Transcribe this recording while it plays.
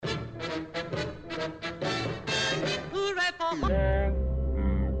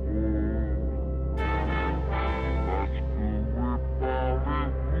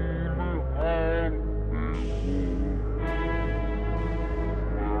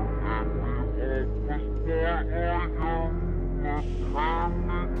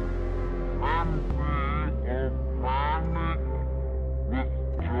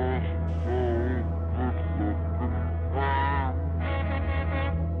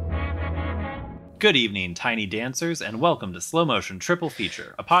Good evening, tiny dancers, and welcome to Slow Motion Triple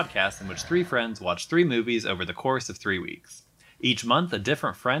Feature, a podcast in which three friends watch three movies over the course of 3 weeks. Each month, a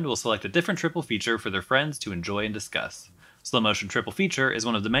different friend will select a different triple feature for their friends to enjoy and discuss. Slow Motion Triple Feature is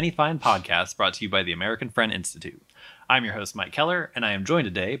one of the many fine podcasts brought to you by the American Friend Institute. I'm your host, Mike Keller, and I am joined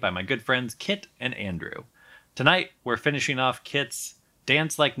today by my good friends Kit and Andrew. Tonight, we're finishing off Kit's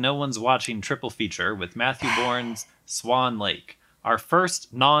Dance Like No One's Watching triple feature with Matthew Bourne's Swan Lake. Our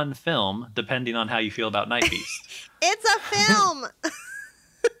first non-film, depending on how you feel about Night Beast. It's a film!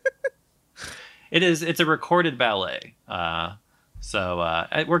 It's a recorded ballet. So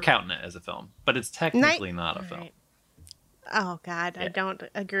we're counting it as a film. But it's technically not a film. Right. Oh, God, yeah. I don't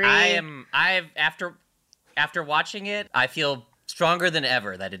agree. After watching it, I feel stronger than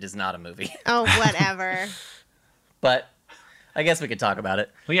ever that it is not a movie. Oh, whatever. But I guess we could talk about it.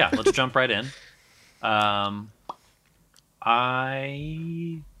 Well, yeah, let's jump right in.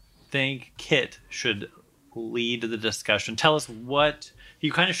 I think Kit should lead the discussion. Tell us what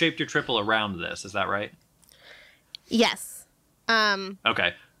you kind of shaped your triple around this. Is that right? Yes.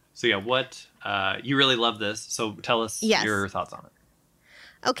 Okay. So yeah, what you really love this. So tell us your thoughts on it.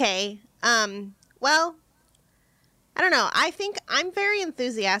 Okay. Well, I don't know. I think I'm very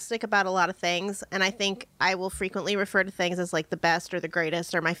enthusiastic about a lot of things, and I think I will frequently refer to things as like the best or the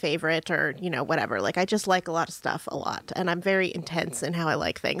greatest or my favorite or, you know, whatever. Like, I just like a lot of stuff a lot, and I'm very intense in how I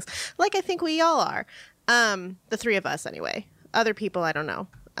like things. Like, I think we all are. The three of us, anyway. Other people, I don't know.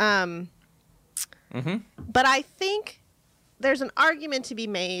 But I think there's an argument to be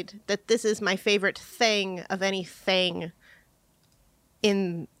made that this is my favorite thing of anything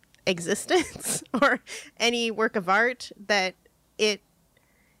in existence or any work of art, that it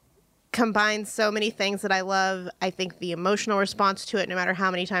combines so many things that I love. I think the emotional response to it, no matter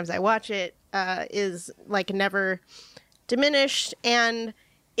how many times I watch it, is like never diminished. And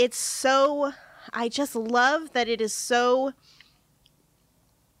it's so, I just love that it is so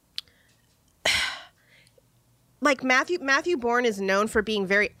like Matthew Bourne is known for being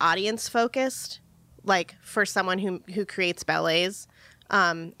very audience focused, like for someone who creates ballets.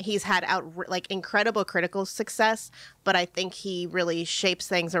 He's had incredible critical success, but I think he really shapes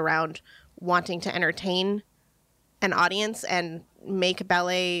things around wanting to entertain an audience and make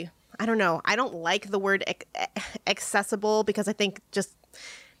ballet. I don't know. I don't like the word accessible, because I think just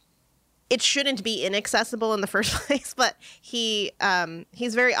it shouldn't be inaccessible in the first place. But he's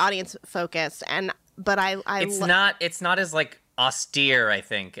very audience focused, but it's not as like austere, I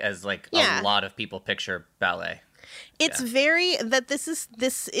think, as like a lot of people picture ballet. It's very that this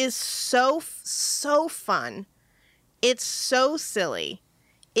is so fun. It's so silly.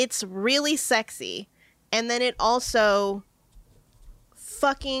 It's really sexy. And then it also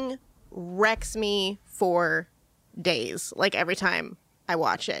fucking wrecks me for days, like every time I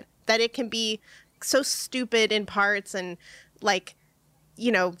watch it. That it can be so stupid in parts, and like,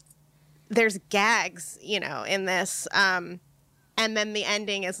 you know, there's gags, you know, in this. And then the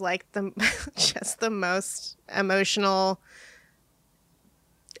ending is like just the most emotional.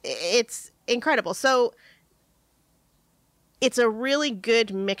 It's incredible. So it's a really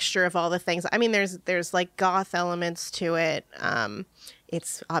good mixture of all the things. I mean, there's like goth elements to it.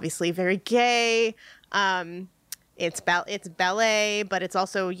 It's obviously very gay. It's ballet, but it's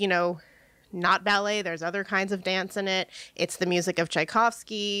also, you know, not ballet. There's other kinds of dance in it. It's the music of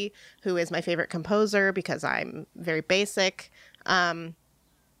Tchaikovsky, who is my favorite composer because I'm very basic. And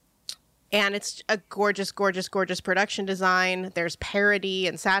it's a gorgeous, gorgeous, gorgeous production design. There's parody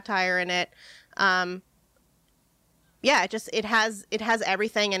and satire in it. It has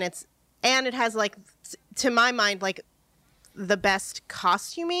everything, and it has, like, to my mind, like the best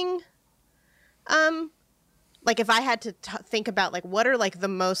costuming. Like if I had to think about like what are like the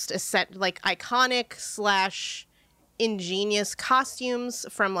most iconic / ingenious costumes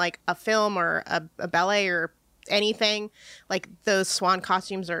from like a film or a ballet or anything, like those swan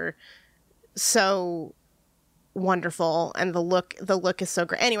costumes are so wonderful, and the look is so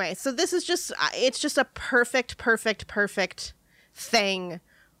great. Anyway, so this is it's just a perfect thing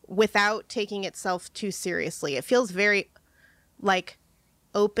without taking itself too seriously. It feels very like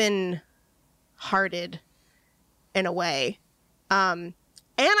open-hearted in a way. And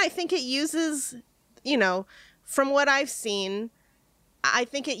I think it uses, you know, from what I've seen, I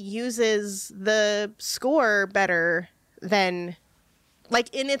think it uses the score better than,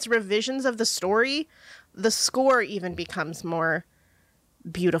 like, in its revisions of the story, the score even becomes more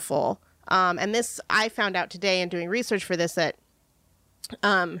beautiful. And this, I found out today in doing research for this, that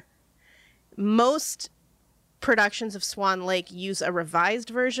most productions of Swan Lake use a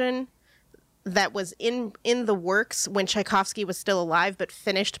revised version that was in the works when Tchaikovsky was still alive, but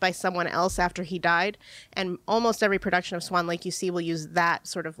finished by someone else after he died. And almost every production of Swan Lake you see will use that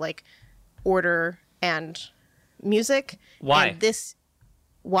sort of like order and music. Why? And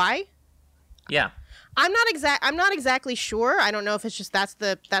why? Yeah. I'm not exactly sure. I don't know if it's just that's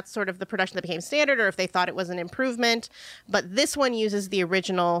sort of the production that became standard, or if they thought it was an improvement. But this one uses the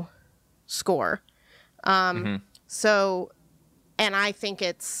original score. So, and I think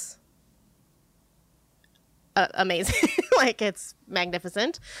it's amazing. Like, it's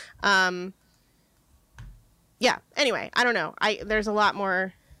magnificent. Yeah. Anyway, I don't know. There's a lot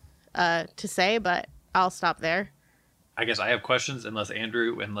more to say, but I'll stop there. I guess I have questions, unless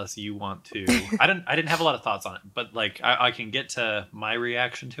you want to. I didn't have a lot of thoughts on it, but like I can get to my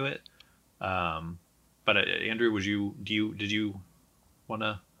reaction to it. But Andrew, did you want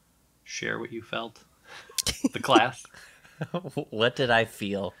to share what you felt? The class. What did I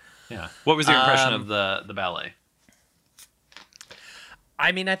feel? Yeah. What was your impression of the ballet?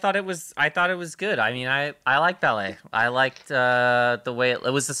 I mean, I thought it was good. I mean, I like ballet. I liked the way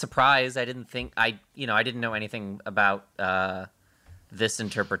it was a surprise. I didn't know anything about this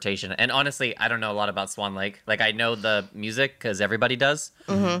interpretation. And honestly, I don't know a lot about Swan Lake. Like, I know the music because everybody does.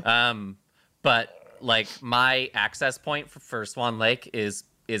 Mm-hmm. But like, my access point for Swan Lake is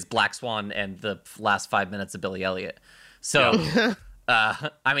Black Swan and the last 5 minutes of Billy Elliot. So,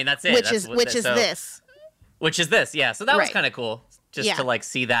 I mean, that's it. Which is this. Which is this, yeah. So that was Right. kind of cool. Just to like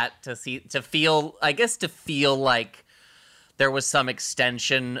see that, to feel like there was some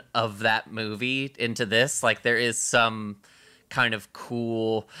extension of that movie into this. Like, there is some kind of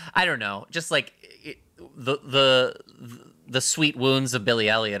cool, I don't know, just like the sweet wounds of Billy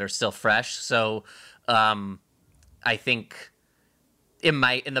Elliot are still fresh. So, I think in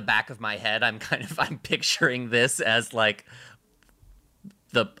the back of my head, I'm picturing this as like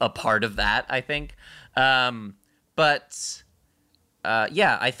a part of that, I think. But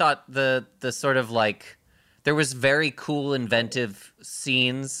yeah, I thought the sort of like, there was very cool, inventive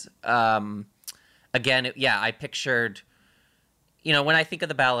scenes. Again, I pictured, when I think of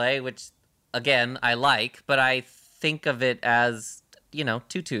the ballet, which again, I like, but I think of it as,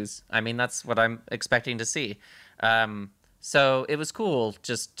 tutus. I mean, that's what I'm expecting to see. So it was cool.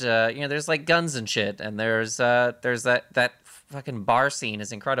 Just, there's like guns and shit, and there's that fucking bar scene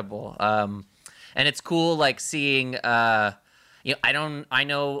is incredible. And it's cool, like, seeing, I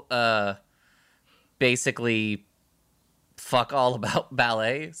know basically fuck all about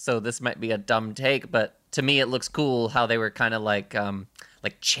ballet, so this might be a dumb take, but to me it looks cool how they were kind of like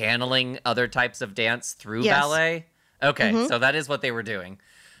channeling other types of dance through ballet. Okay, so that is what they were doing.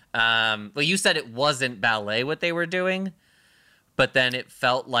 Well, you said it wasn't ballet what they were doing, but then it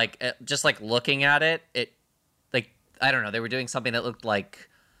felt like, just like looking at it, like, I don't know, they were doing something that looked like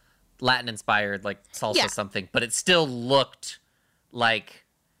Latin inspired, like salsa something, but it still looked like,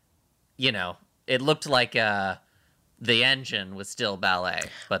 it looked like the engine was still ballet,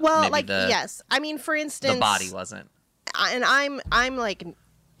 but maybe yes. I mean, for instance, the body wasn't. And I'm like,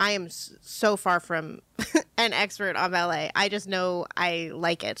 I am so far from an expert on ballet. I just know I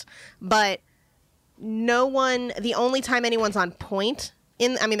like it, but the only time anyone's on point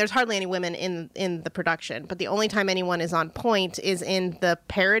there's hardly any women in the production, but the only time anyone is on point is in the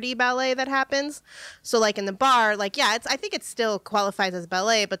parody ballet that happens. So like in the bar, like, yeah, I think it still qualifies as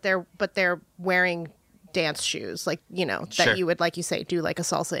ballet, but they're wearing dance shoes, like, that you would, like you say, do like a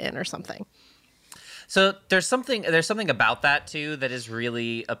salsa in or something. So there's something about that too that is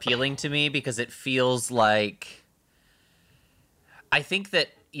really appealing to me, because it feels like, I think that,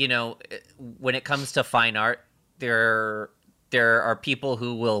 when it comes to fine art, there are people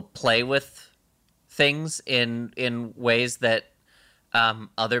who will play with things in ways that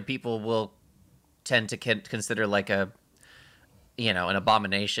other people will tend to consider like an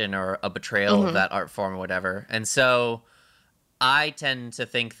abomination or a betrayal of that art form or whatever. And so I tend to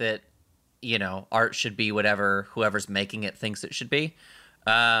think that, art should be whatever whoever's making it thinks it should be.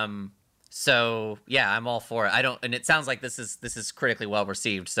 So yeah, I'm all for it. And it sounds like this is critically well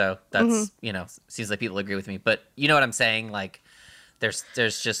received. So that's, seems like people agree with me, but you know what I'm saying? Like, there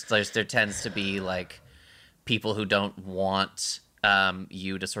tends to be like people who don't want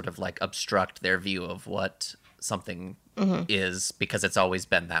you to sort of like obstruct their view of what something is, because it's always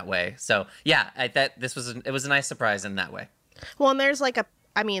been that way. So yeah, it was a nice surprise in that way. Well, and there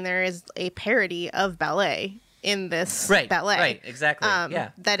is a parody of ballet in this ballet. Right, exactly.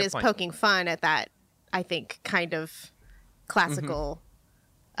 That is point. Poking fun at that, I think, kind of classical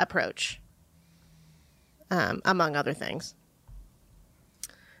approach, among other things.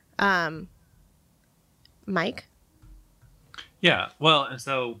 Mike? Yeah, well, and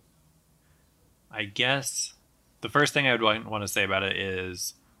so I guess the first thing I would want to say about it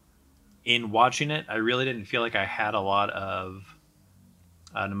is, in watching it, I really didn't feel like I had a lot of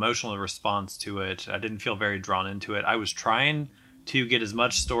an emotional response to it. I didn't feel very drawn into it. I was trying to get as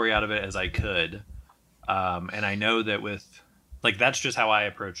much story out of it as I could. And I know that with, like, that's just how I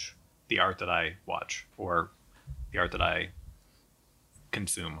approach the art that I watch, or the art that I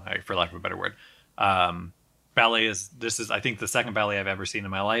consume, for lack of a better word. Ballet is, I think, the second ballet I've ever seen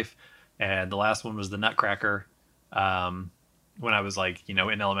in my life. And the last one was the Nutcracker, when I was, like, in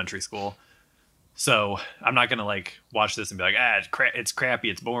elementary school. So I'm not gonna like watch this and be like, it's crappy,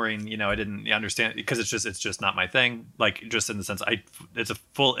 it's boring. I didn't understand, because it's just not my thing. Like, just in the sense, it's a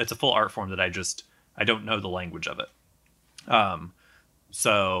full art form that I don't know the language of it.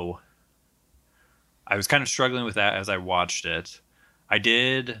 So I was kind of struggling with that as I watched it. I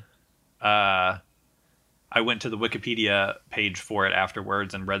did. I went to the Wikipedia page for it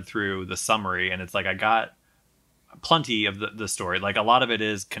afterwards and read through the summary, and it's like I got plenty of the story. Like, a lot of it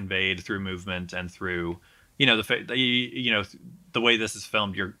is conveyed through movement and through the way this is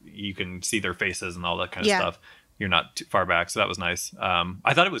filmed. You can see their faces and all that kind of stuff. You're not too far back, so that was nice.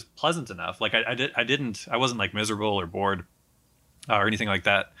 I thought it was pleasant enough. Like, I wasn't like miserable or bored or anything like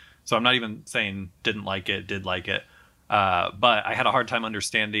that. So I'm not even saying didn't like it, did like it. But I had a hard time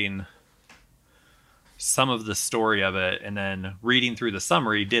understanding some of the story of it, and then reading through the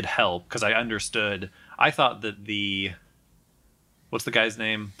summary did help, because I understood. I thought that what's the guy's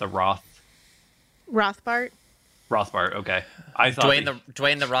name? The Rothbart. Rothbart. Okay. I thought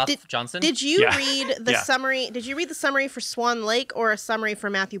Dwayne the Roth Johnson. Did you read the summary? Did you read the summary for Swan Lake, or a summary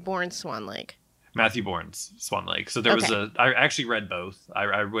for Matthew Bourne's Swan Lake? Matthew Bourne's Swan Lake. So there was I actually read both.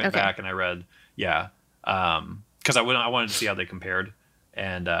 I went back and I read, because I wanted to see how they compared.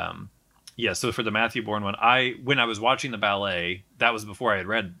 And so for the Matthew Bourne one, when I was watching the ballet, that was before I had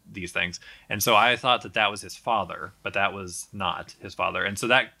read these things, and so I thought that was his father, but that was not his father, and so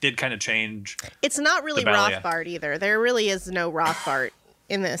that did kind of change. It's not really Rothbart either. There really is no Rothbart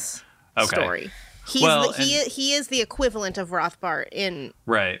in this story. He is the equivalent of Rothbart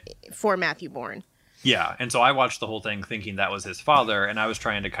for Matthew Bourne. Yeah, and so I watched the whole thing thinking that was his father, and I was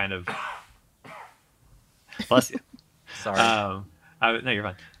trying to kind of bless you. Sorry. No, you're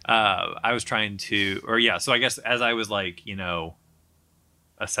fine. I was trying to, so I guess as I was like,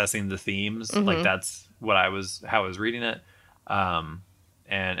 assessing the themes, like that's how I was reading it. And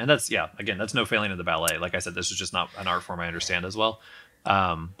that's, again, that's no failing of the ballet. Like I said, this is just not an art form I understand as well.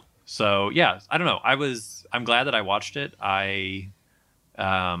 So yeah, I don't know. I'm glad that I watched it. I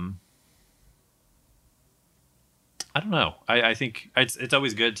don't know. I think it's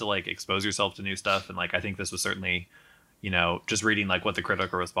always good to like expose yourself to new stuff. And like, I think this was certainly, just reading like what the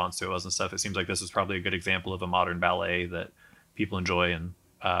critical response to it was and stuff, it seems like this was probably a good example of a modern ballet that people enjoy and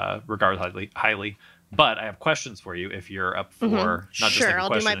regard highly. But I have questions for you if you're up for not just like a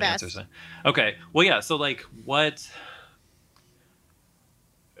question and answer. Okay. Well, yeah. So like what,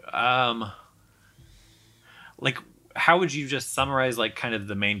 like how would you just summarize like kind of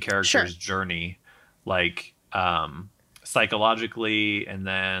the main character's journey, like psychologically, and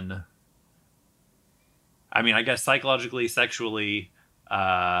then I guess psychologically, sexually,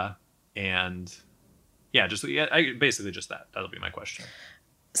 and basically just that. That'll be my question.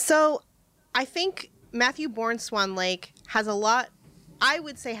 So I think Matthew Bourne's Swan Lake has a lot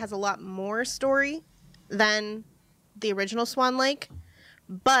more story than the original Swan Lake,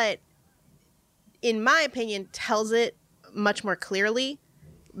 but in my opinion tells it much more clearly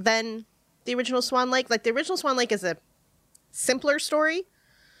than the original Swan Lake. Like, the original Swan Lake is a simpler story,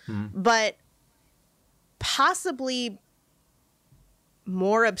 but possibly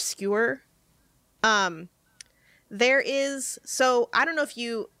more obscure. There is, so I don't know if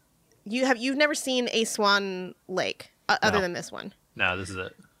you've never seen a Swan Lake other than this one. No, this is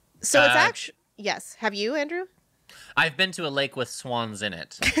it. So it's actually, yes. Have you, Andrew? I've been to a lake with swans in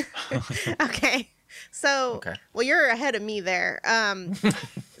it. Okay. So, well, you're ahead of me there.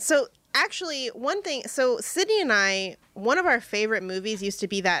 So actually, one thing, so Sydney and I, one of our favorite movies used to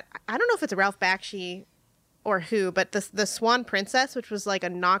be that, I don't know if it's Ralph Bakshi or who, but the Swan Princess, which was like a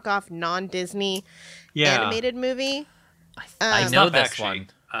knockoff non-Disney animated movie. I know this one.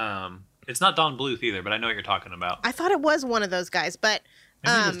 It's not Don Bluth either, but I know what you're talking about. I thought it was one of those guys, but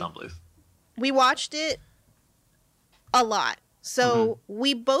maybe it is Don Bluth. We watched it a lot. So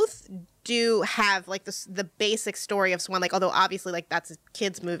we both do have like the basic story of Swan Lake, although obviously like that's a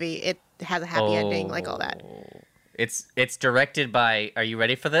kid's movie. It has a happy ending, like all that. It's directed by, are you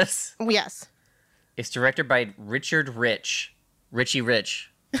ready for this? Yes. It's directed by Richard Rich. Richie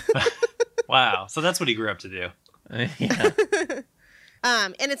Rich. Wow. So that's what he grew up to do. Yeah.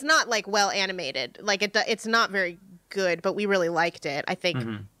 And it's not like well animated. Like it's not very good, but we really liked it. I think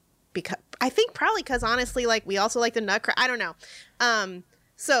probably because honestly, like we also like the Nutcracker. I don't know.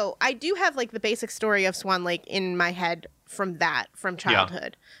 So I do have like the basic story of Swan Lake in my head from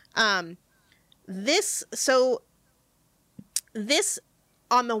childhood. This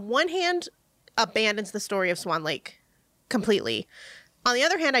on the one hand abandons the story of Swan Lake completely. On the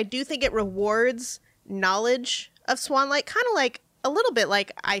other hand, I do think it rewards knowledge of Swan Lake, kind of like a little bit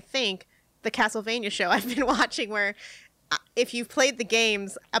like I think the Castlevania show I've been watching, where if you've played the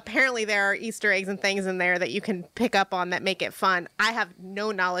games, apparently there are Easter eggs and things in there that you can pick up on that make it fun. I have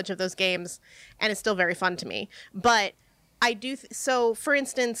no knowledge of those games, and it's still very fun to me. But I do. So, for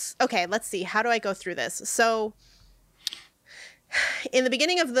instance, okay, let's see. How do I go through this? So, in the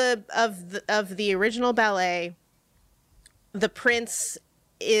beginning of the original ballet, the prince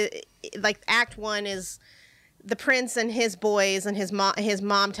like Act 1 is the prince and his boys, and his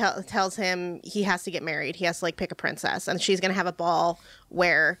mom tells him he has to get married. He has to like pick a princess, and she's gonna have a ball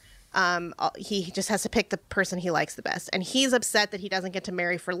where he just has to pick the person he likes the best. And he's upset that he doesn't get to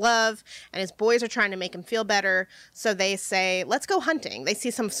marry for love, and his boys are trying to make him feel better. So they say, let's go hunting. They see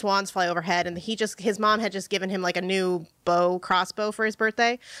some swans fly overhead, and his mom had just given him like a new crossbow for his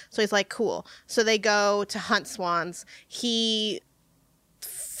birthday. So he's like, cool. So they go to hunt swans. He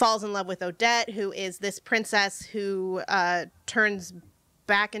falls in love with Odette, who is this princess who turns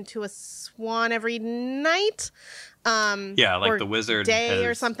back into a swan every night. Like the wizard day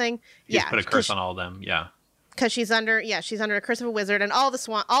or something. He's put a curse on all of them. Yeah, because she's under a curse of a wizard, and all the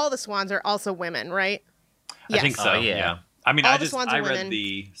swans are also women, right? I think so. Yeah. I mean, I read women.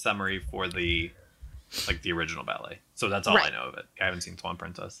 the summary for the original ballet, so that's all I know of it. I haven't seen Swan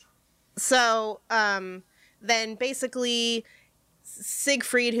Princess. So then basically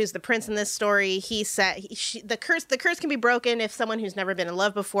Siegfried, who's the prince in this story, he said the curse can be broken if someone who's never been in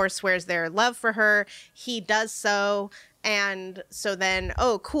love before swears their love for her. He does so, and so then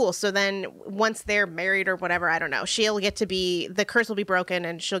cool. So then once they're married or whatever, I don't know, the curse will be broken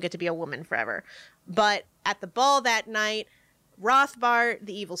and she'll get to be a woman forever. But at the ball that night, Rothbart,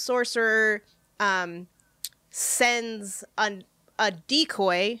 the evil sorcerer, sends a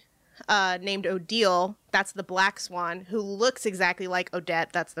decoy named Odile. That's the black swan, who looks exactly like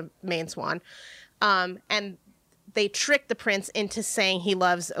Odette. That's the main swan. And they trick the prince into saying he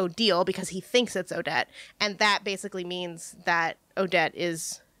loves Odile because he thinks it's Odette. And that basically means that Odette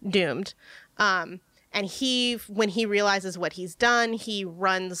is doomed. And when he realizes what he's done, he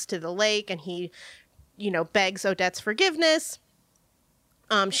runs to the lake and he, begs Odette's forgiveness.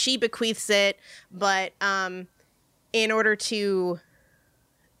 She bequeaths it, but in order to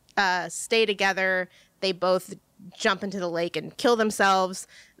stay together, they both jump into the lake and kill themselves.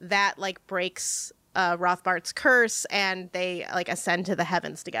 That breaks Rothbart's curse, and they ascend to the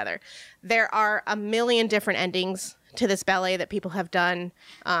heavens together. There are a million different endings to this ballet that people have done.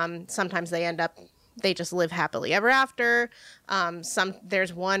 Sometimes they just live happily ever after.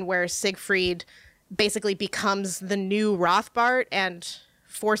 There's one where Siegfried basically becomes the new Rothbart and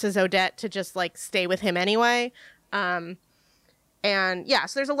forces Odette to just stay with him anyway. And yeah,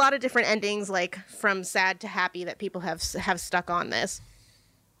 so there's a lot of different endings, from sad to happy, that people have stuck on this.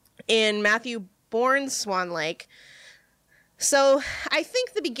 In Matthew Bourne's Swan Lake, so I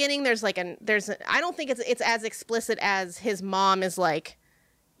think the beginning I don't think it's as explicit as his mom is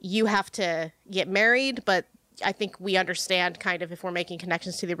you have to get married, but I think we understand kind of, if we're making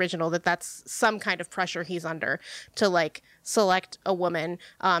connections to the original, that's some kind of pressure he's under to select a woman.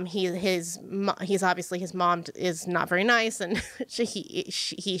 He's obviously, his mom is not very nice, and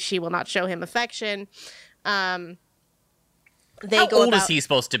she will not show him affection. How old is he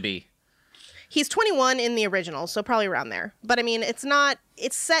supposed to be? He's 21 in the original, so probably around there. But I mean, it's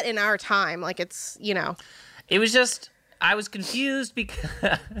set in our time. It was just, I was confused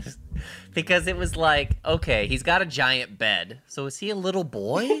because it was okay, he's got a giant bed. So is he a little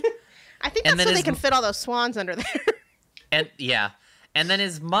boy? I think that's so they can fit all those swans under there. And yeah. And then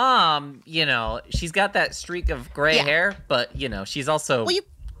his mom, she's got that streak of gray hair, but she's also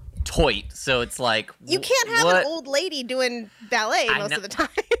toit. So it's you can't have an old lady doing ballet most of the time.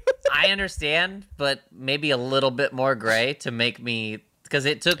 I understand, but maybe a little bit more gray to make me, because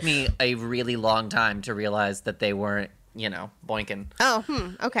it took me a really long time to realize that they weren't, boinking.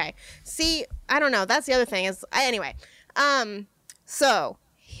 Oh, okay. See, I don't know. That's the other thing anyway. So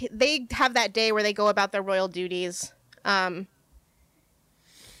they have that day where they go about their royal duties. In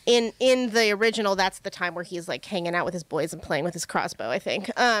the original, that's the time where he's hanging out with his boys and playing with his crossbow, I think.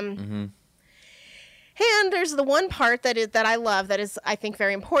 And there's the one part that I love that is, I think,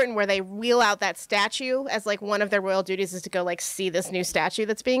 very important, where they wheel out that statue as like one of their royal duties is to go like see this new statue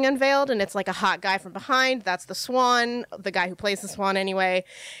that's being unveiled, and it's like a hot guy from behind. That's the swan, the guy who plays the swan anyway.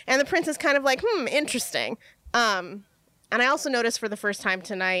 And the prince is kind of like, interesting. And I also noticed for the first time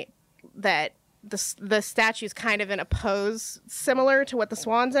tonight that the statue's kind of in a pose similar to what the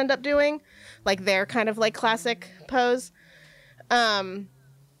swans end up doing, like their kind of like classic pose.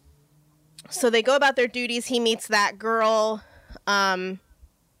 So they go about their duties. He meets that girl,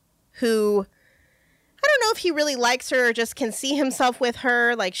 who, I don't know if he really likes her or just can see himself with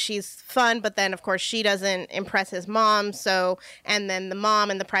her. Like, she's fun, but then, of course, she doesn't impress his mom. So, and then the mom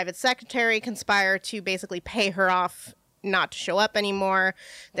and the private secretary conspire to basically pay her off not to show up anymore.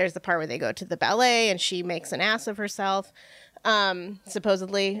 There's the part where they go to the ballet and she makes an ass of herself,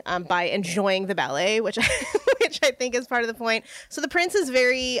 supposedly, by enjoying the ballet, which I think is part of the point. So the prince is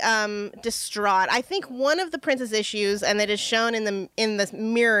very distraught. I think one of the prince's issues, and that is shown in the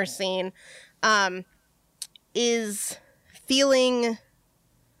mirror scene, is feeling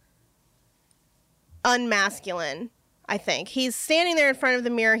unmasculine. I think he's standing there in front of the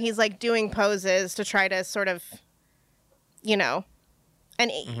mirror. He's like doing poses to try to sort of, and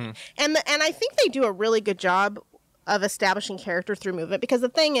I think they do a really good job of establishing character through movement, because the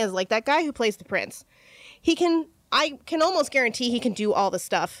thing is, like, that guy who plays the prince, I can almost guarantee he can do all the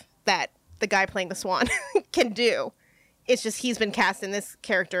stuff that the guy playing the swan can do. It's just he's been cast in this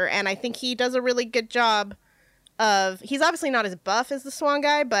character, and I think he does a really good job of, he's obviously not as buff as the swan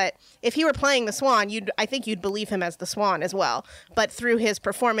guy, but if he were playing the swan, I think you'd believe him as the swan as well. But through his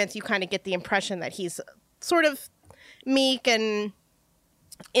performance, you kind of get the impression that he's sort of meek and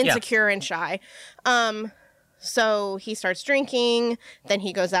insecure and shy. So he starts drinking, then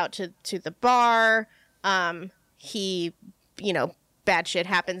he goes out to the bar. He, bad shit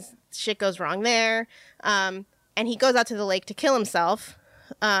happens. Shit goes wrong there. And he goes out to the lake to kill himself,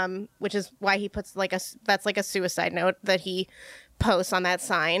 which is why he puts that's like a suicide note that he posts on that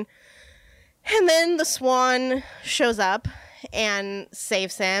sign. And then the swan shows up and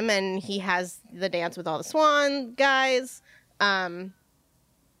saves him, and he has the dance with all the swan guys.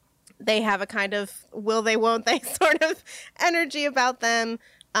 They have a kind of will they, won't they sort of energy about them.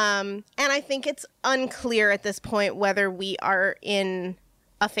 And I think it's unclear at this point whether we are in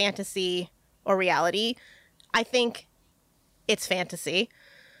a fantasy or reality. I think it's fantasy.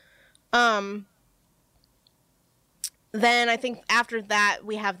 Then I think after that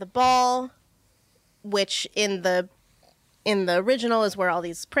we have the ball, which in the original is where all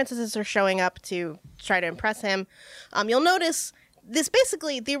these princesses are showing up to try to impress him. You'll notice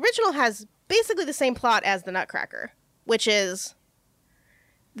the original has basically the same plot as the Nutcracker, which is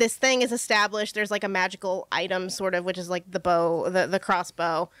this thing is established. There's like a magical item sort of, which is like the bow, the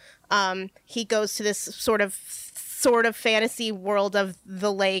crossbow. He goes to this sort of fantasy world of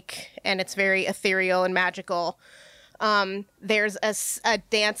the lake, and it's very ethereal and magical. There's a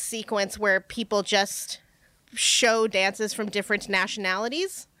dance sequence where people just show dances from different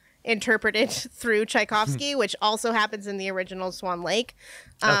nationalities interpreted through Tchaikovsky, which also happens in the original Swan Lake.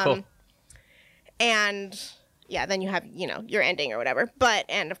 Cool. And yeah, then you have, your ending or whatever.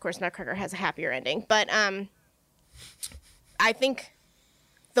 And of course Nutcracker has a happier ending. But I think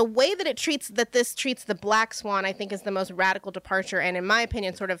the way that this treats the Black Swan, I think, is the most radical departure, and in my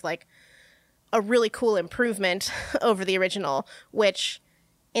opinion, sort of like a really cool improvement over the original, which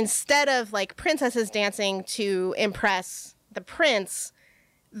instead of like princesses dancing to impress the prince,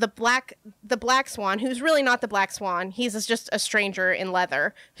 the black swan, who's really not the Black Swan, he's just a stranger in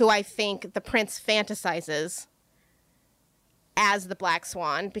leather who I think the prince fantasizes as the Black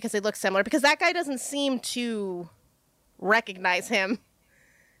Swan because they look similar, because that guy doesn't seem to recognize him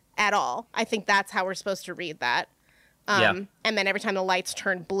at all. I think that's how we're supposed to read that. And then every time the lights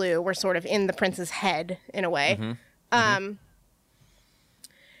turn blue, we're sort of in the prince's head in a way. But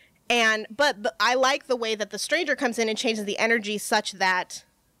I like the way that the stranger comes in and changes the energy such that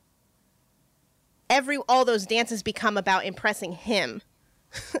all those dances become about impressing him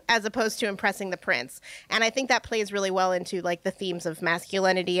as opposed to impressing the prince. And I think that plays really well into like the themes of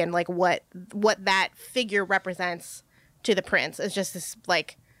masculinity and like what that figure represents to the prince is just this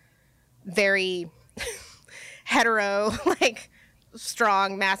like very hetero, like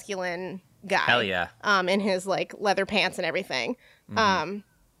strong masculine guy. Hell yeah. In his like leather pants and everything.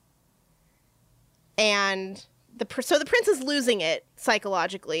 And so the prince is losing it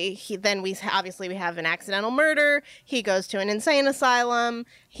psychologically. We have an accidental murder. He goes to an insane asylum.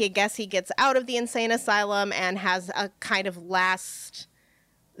 He gets out of the insane asylum and has a kind of last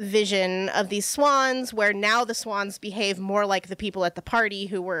vision of these swans, where now the swans behave more like the people at the party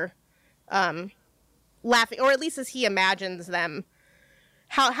who were laughing, or at least as he imagines them,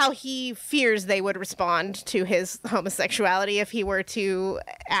 how he fears they would respond to his homosexuality if he were to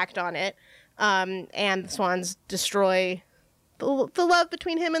act on it. And the swans destroy the love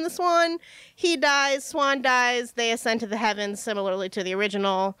between him and the swan. He dies, swan dies, they ascend to the heavens, similarly to the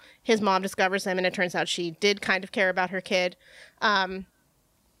original. His mom discovers him, and it turns out she did kind of care about her kid. So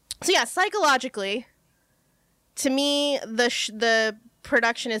yeah, psychologically, to me, the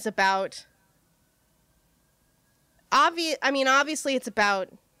production is about... obviously it's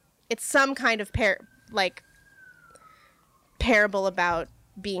some kind of parable about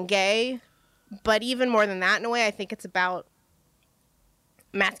being gay, but even more than that in a way, I think it's about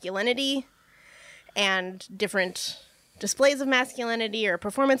masculinity and different displays of masculinity or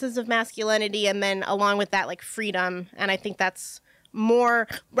performances of masculinity, and then along with that, like, freedom. And I think that's more,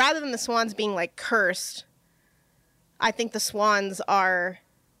 rather than the swans being like cursed, I think the swans are,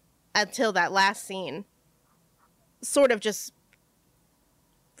 until that last scene, sort of just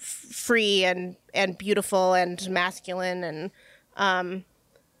free and beautiful and masculine, and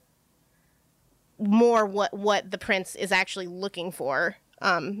more what the prince is actually looking for,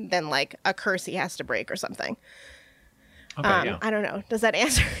 than like a curse he has to break or something. Okay, yeah. I don't know. Does that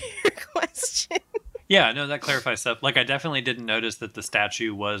answer your question? Yeah, no, that clarifies stuff. Like, I definitely didn't notice that the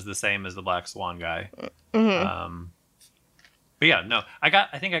statue was the same as the Black Swan guy. Mm-hmm. But yeah, no,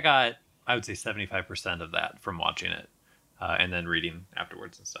 I would say 75% of that from watching it, and then reading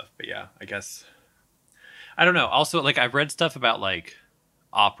afterwards and stuff. But yeah, I guess, I don't know. Also, like, I've read stuff about like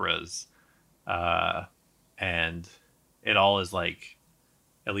operas, and it all is like,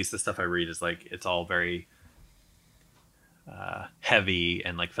 at least the stuff I read is like, it's all very heavy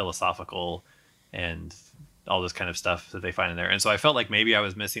and like philosophical and all this kind of stuff that they find in there. And so I felt like maybe I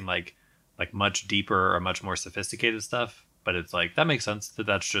was missing like much deeper or much more sophisticated stuff. But it's like, that makes sense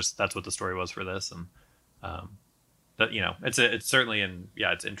that's what the story was for this. And that, you know, it's certainly,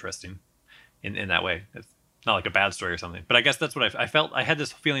 it's interesting in that way. It's not like a bad story or something, but I guess that's what I felt. I had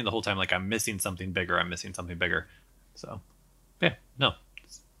this feeling the whole time, like I'm missing something bigger. So yeah, no,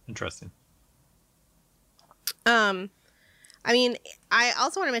 it's interesting. I mean, I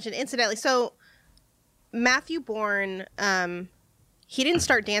also want to mention, incidentally, so Matthew Bourne, he didn't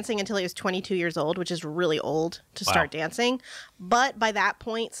start dancing until he was 22 years old, which is really old to start dancing. But by that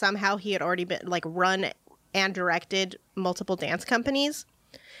point, somehow he had already been like run and directed multiple dance companies.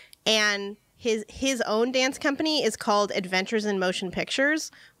 And his own dance company is called Adventures in Motion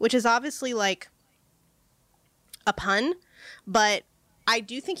Pictures, which is obviously like a pun. But I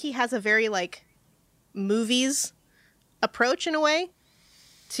do think he has a very like movies approach in a way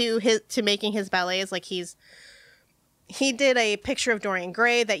to making his ballets. Like he did a picture of Dorian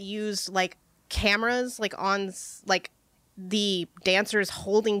Gray that used like cameras, like on like the dancers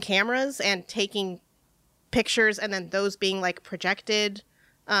holding cameras and taking pictures, and then those being like projected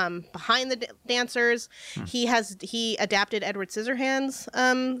behind the dancers. He adapted Edward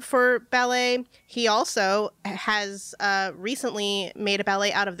Scissorhands for ballet. He also has recently made a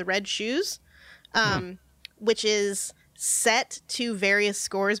ballet out of The Red Shoes, which is set to various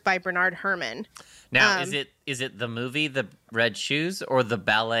scores by Bernard Herrmann. Now, is it the movie The Red Shoes or the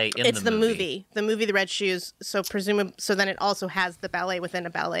ballet in the movie? It's the movie The Red Shoes. So then it also has the ballet within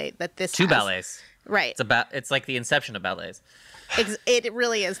a ballet that this Two has. ballets. Right. It's like the inception of ballets. It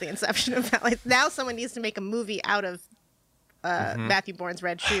really is the inception of ballet. Now someone needs to make a movie out of Matthew Bourne's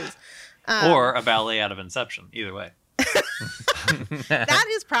Red Shoes. Or a ballet out of Inception. Either way. That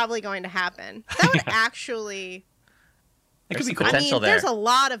is probably going to happen. That would actually... It could be cool. Potential there. There's a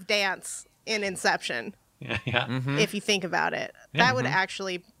lot of dance in Inception. Yeah. Mm-hmm. If you think about it. Yeah. That would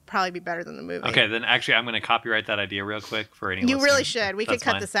actually probably be better than the movie. Okay, then actually I'm going to copyright that idea real quick for any You listener. really should. We could That's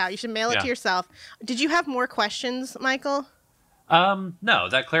cut fine. this out. You should mail it to yourself. Did you have more questions, Michael? No,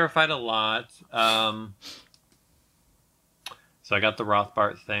 that clarified a lot. So I got the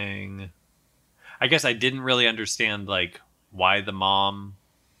Rothbart thing. I guess I didn't really understand like why the mom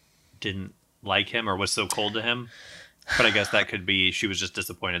didn't like him or was so cold to him. But I guess that could be she was just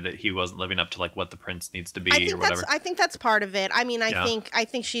disappointed that he wasn't living up to like what the prince needs to be or whatever. I think that's part of it. I mean, I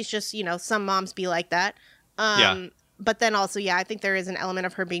think she's just, some moms be like that. But then also, I think there is an element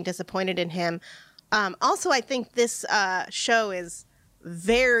of her being disappointed in him. Also, I think this show is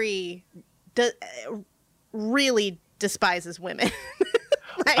really despises women.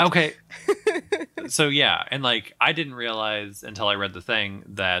 Okay. So and like I didn't realize until I read the thing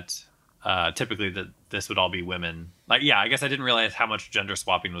that typically that this would all be women. Like, I guess I didn't realize how much gender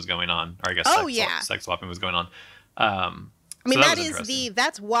swapping was going on, or I guess sex swapping was going on. I mean,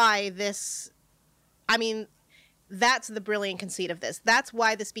 that's why this, that's the brilliant conceit of this. That's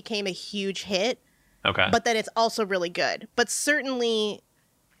why this became a huge hit, Okay. but then it's also really good. But certainly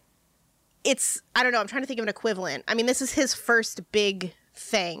I don't know, I'm trying to think of an equivalent. I mean, this is his first big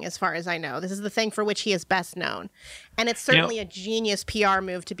thing as far as I know. This is the thing for which he is best known. And it's certainly a genius PR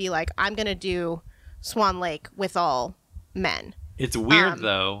move to be like, I'm going to do Swan Lake with all men. It's weird,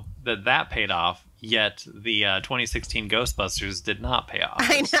 though, that paid off, yet the 2016 Ghostbusters did not pay off.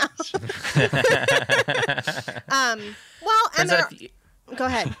 I know. Well, and go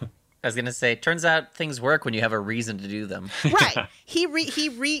ahead. I was gonna say, turns out things work when you have a reason to do them. Right.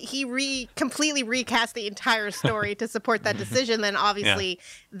 He completely recast the entire story to support that decision. Then obviously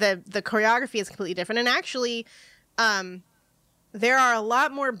the choreography is completely different. And actually, there are a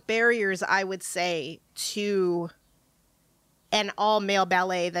lot more barriers, I would say, to an all-male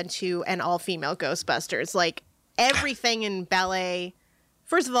ballet than to an all-female Ghostbusters. Like, everything in ballet,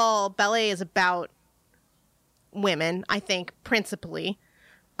 first of all, ballet is about women, I think, principally.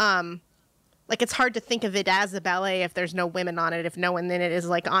 Like, it's hard to think of it as a ballet if there's no women on it, if no one in it is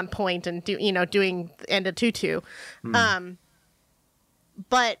like on point and doing and a tutu. But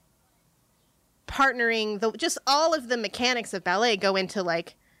partnering, just all of the mechanics of ballet go into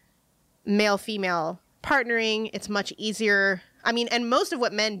like male female partnering. It's much easier. I mean, and most of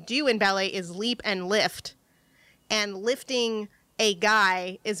what men do in ballet is leap and lift, and lifting a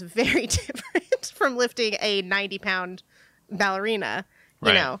guy is very different from lifting a 90-pound ballerina.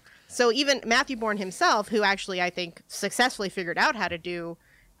 You know, so even Matthew Bourne himself, who actually I think successfully figured out how to do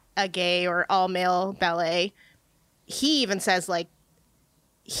a gay or all male ballet, he even says like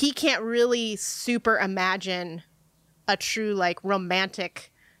he can't really super imagine a true like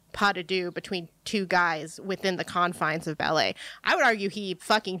romantic pas de deux between two guys within the confines of ballet. I would argue he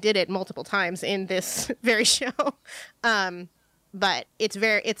fucking did it multiple times in this very show, but it's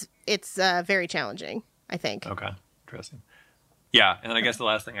very challenging, I think. Okay, interesting. Yeah, and then I guess the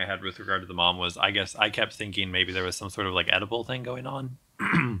last thing I had with regard to the mom was, I guess I kept thinking maybe there was some sort of like edible thing going on.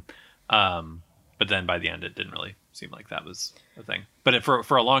 But then by the end, it didn't really seem like that was a thing. But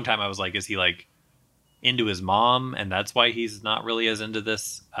for a long time, I was like, is he like into his mom? And that's why he's not really as into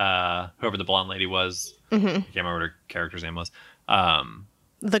this, whoever the blonde lady was. I can't remember what her character's name was.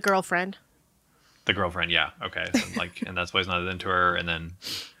 The girlfriend. The girlfriend, yeah. Okay. So, and that's why he's not as into her. And then...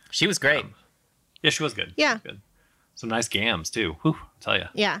 She was great. Yeah, she was good. Yeah. Was good. Some nice gams, too. Whew, I'll tell you.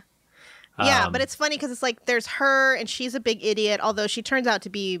 Yeah. Yeah, but it's funny because it's like there's her and she's a big idiot, although she turns out to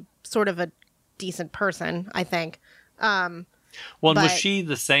be sort of a decent person, I think. Was she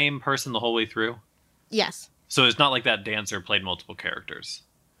the same person the whole way through? Yes. So it's not like that dancer played multiple characters?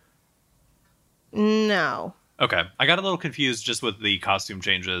 No. Okay. I got a little confused just with the costume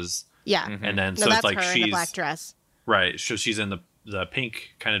changes. Yeah. And then, so that's it's like her in the black dress. Right. So she's in the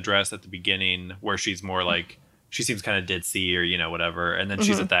pink kind of dress at the beginning where she's more like... She seems kind of ditzy or, whatever. And then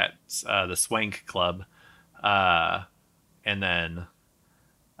she's at that, the Swank Club. And then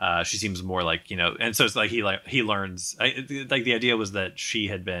she seems more like, and so it's like he learns, like the idea was that she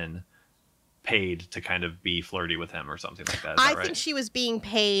had been paid to kind of be flirty with him or something like that. I think she was being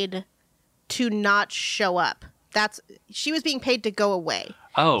paid to not show up. She was being paid to go away.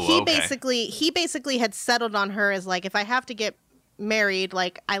 Oh, he basically had settled on her as like, if I have to get married,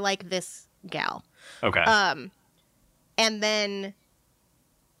 like I like this gal. Okay. And then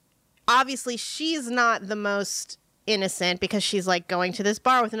obviously she's not the most innocent because she's like going to this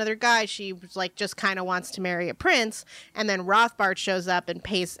bar with another guy. She like just kind of wants to marry a prince. And then Rothbard shows up and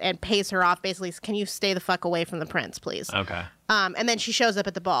pays her off. Basically, can you stay the fuck away from the prince, please? Okay. And then she shows up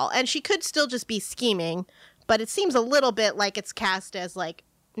at the ball and she could still just be scheming, but it seems a little bit like it's cast as like,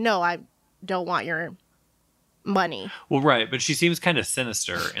 no, I don't want your money. Well, right, but she seems kind of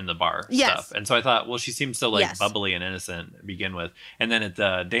sinister in the bar stuff, and so I thought, well, she seems so like bubbly and innocent to begin with, and then at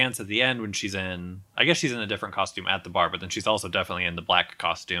the dance at the end when she's in, I guess she's in a different costume at the bar, but then she's also definitely in the black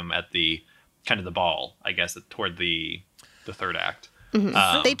costume at the kind of the ball, I guess, toward the third act.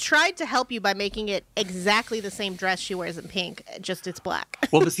 They tried to help you by making it exactly the same dress she wears in pink, just it's black.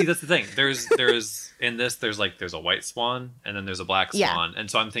 Well, but see, that's the thing. There's in this, there's a white swan and then there's a black swan,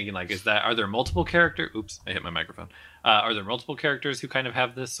 and so I'm thinking like, are there multiple characters? Oops, I hit my microphone. Are there multiple characters who kind of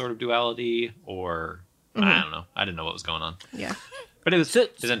have this sort of duality, or I don't know. I didn't know what was going on. Yeah, but it was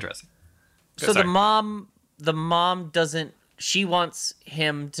interesting. So the mom doesn't. She wants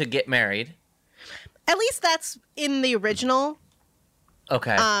him to get married. At least that's in the original.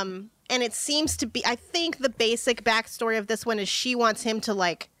 Okay. And it seems to be, I think the basic backstory of this one is she wants him to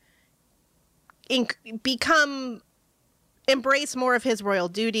like embrace more of his royal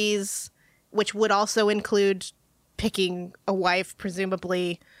duties, which would also include picking a wife,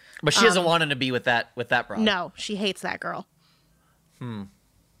 presumably. But she doesn't want him to be with that broad. No, she hates that girl.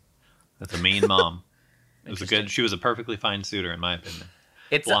 That's a mean mom. It was a good. She was a perfectly fine suitor, in my opinion.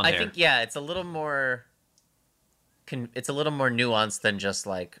 I hair. think, yeah, it's a little more. It's a little more nuanced than just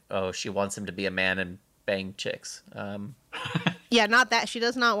like, oh, she wants him to be a man and bang chicks. Yeah, not that. She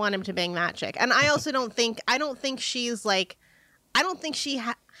does not want him to bang that chick. And I also don't think she's like, I don't think she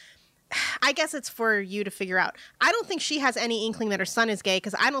I guess it's for you to figure out. I don't think she has any inkling that her son is gay,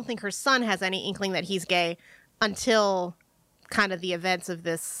 because I don't think her son has any inkling that he's gay until kind of the events of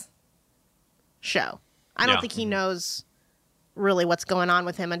this show. I don't think he knows really what's going on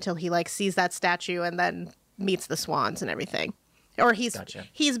with him until he like sees that statue and then meets the swans and everything. Or he's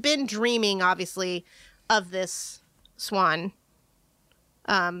been dreaming, obviously, of this swan.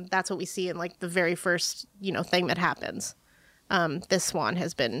 That's what we see in like the very first, thing that happens. This swan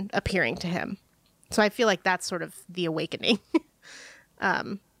has been appearing to him. So I feel like that's sort of the awakening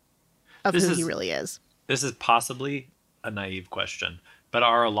of who he really is. This is possibly a naive question, but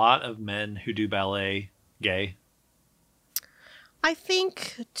are a lot of men who do ballet gay? I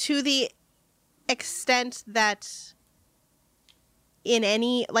think to the extent that in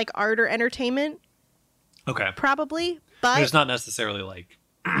any like art or entertainment, okay, probably, but it's not necessarily like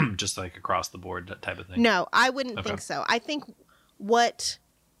just like across the board type of thing. No, I wouldn't think so. I think and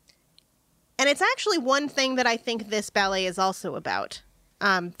it's actually one thing that I think this ballet is also about.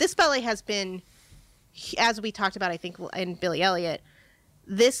 This ballet has been, as we talked about, I think in Billy Elliot,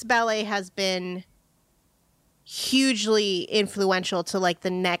 this ballet has been hugely influential to like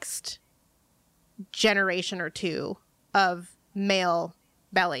the next generation or two of male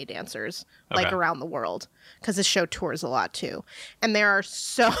ballet dancers like around the world, because this show tours a lot too, and there are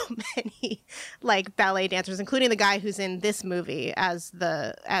so many like ballet dancers, including the guy who's in this movie as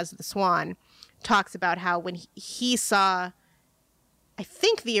the swan, talks about how when he saw, I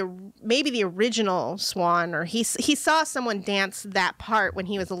think maybe the original swan, or he saw someone dance that part when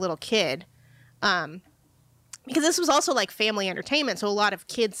he was a little kid, because this was also like family entertainment, so a lot of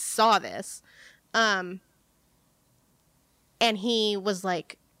kids saw this, and he was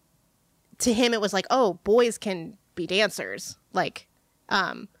like, to him it was like, oh, boys can be dancers, like,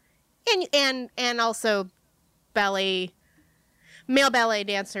 and also male ballet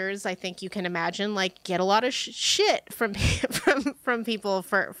dancers, I think you can imagine, like, get a lot of shit from people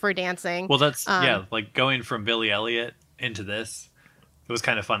for dancing. Well, that's like going from Billy Elliot into this, it was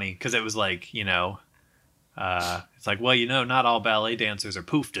kind of funny because it was like, it's like, well, not all ballet dancers are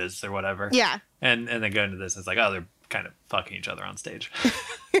pooftas or whatever. Yeah. And then going to this, it's like, oh, they're kind of fucking each other on stage.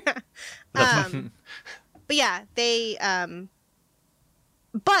 But yeah, they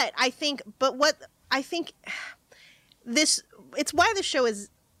but I think it's why the show is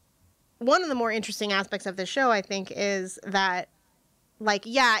one of the more interesting aspects of the show, I think, is that, like,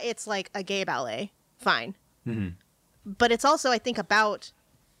 yeah, it's like a gay ballet, fine. Mm-hmm. But it's also, I think, about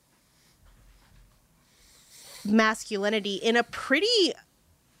masculinity in a pretty,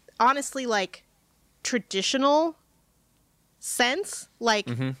 honestly, like, traditional sense. Like,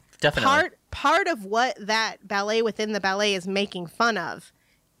 definitely. Part of what that ballet within the ballet is making fun of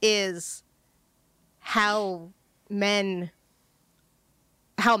is how male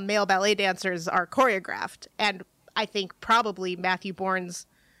ballet dancers are choreographed. And I think probably Matthew Bourne's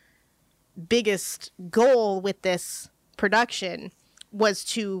biggest goal with this production was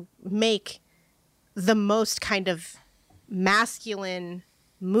to make the most kind of masculine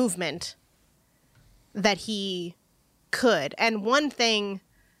movement that he could. And one thing,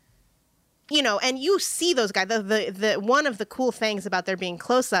 and you see those guys, the one of the cool things about there being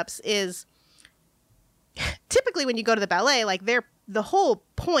close-ups is typically when you go to the ballet, like, the whole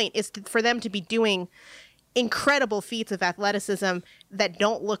point is for them to be doing incredible feats of athleticism that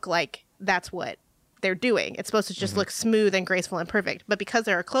don't look like that's what they're doing. It's supposed to just look smooth and graceful and perfect. But because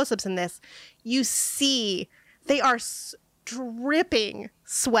there are close-ups in this, you see they are dripping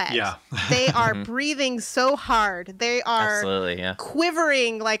sweat. Yeah. They are breathing so hard. They are absolutely, yeah,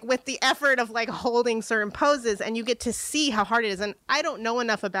 quivering, like, with the effort of, like, holding certain poses, and you get to see how hard it is. And I don't know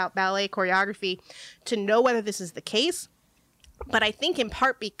enough about ballet choreography to know whether this is the case, but I think in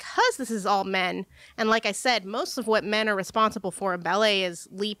part because this is all men, and like I said, most of what men are responsible for in ballet is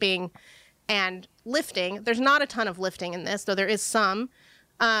leaping and lifting. There's not a ton of lifting in this, though there is some.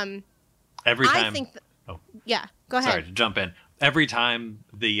 Every time. I think yeah, go ahead. Sorry to jump in. Every time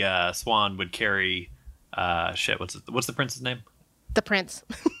the swan would carry, what's the prince's name? The prince.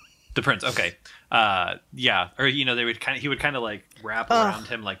 The prince. Okay. Yeah. Or he would kind of like wrap around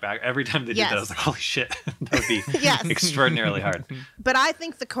him like back. Every time they did that, I was like, holy shit, that would be extraordinarily hard. But I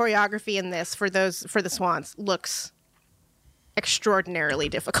think the choreography in this for the swans looks extraordinarily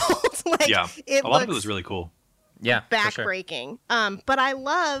difficult. Like, yeah. A lot of it was really cool. Yeah. Backbreaking. Sure. But I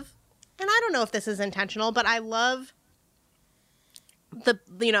love and I don't know if this is intentional, but I love the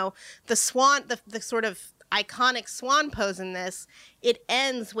swan, the sort of iconic swan pose in this. It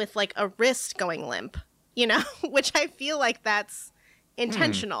ends with like a wrist going limp, which I feel like that's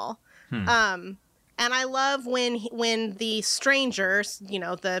intentional. And I love when the strangers,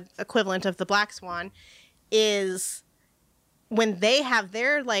 the equivalent of the black swan, is when they have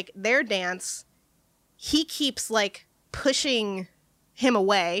their dance, he keeps like pushing him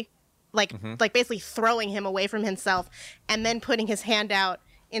away, like basically throwing him away from himself, and then putting his hand out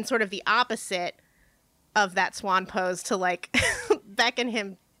in sort of the opposite of that swan pose to like beckon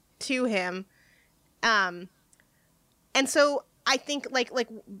him to him. And so I think like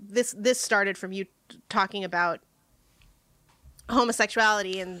this started from you talking about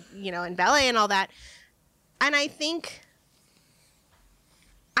homosexuality and in ballet and all that, and I think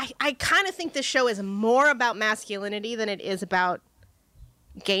I kind of think this show is more about masculinity than it is about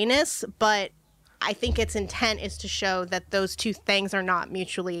gayness, but I think its intent is to show that those two things are not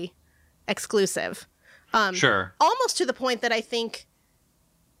mutually exclusive. Sure. Almost to the point that I think,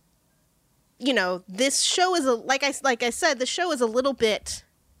 this show is like I said, the show is a little bit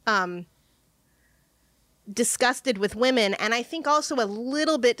disgusted with women, and I think also a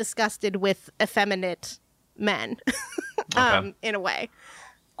little bit disgusted with effeminate men, in a way.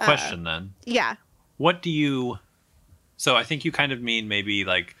 Question then. Yeah. What do you... So I think you kind of mean maybe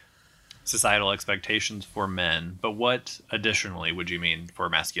like societal expectations for men, but what additionally would you mean for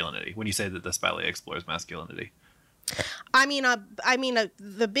masculinity when you say that this ballet explores masculinity? I mean,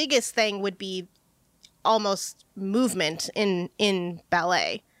 the biggest thing would be almost movement in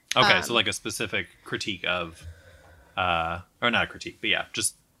ballet. Okay, so like a specific critique of, or not a critique, but yeah,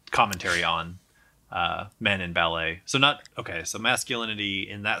 just commentary on men in ballet. So so masculinity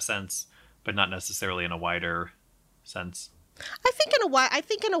in that sense, but not necessarily in a wider sense. I think in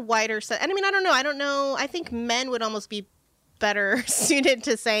a wider sense. And I mean, I don't know. I think men would almost be better suited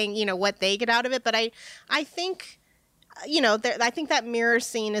to saying, what they get out of it. But I think, I think that mirror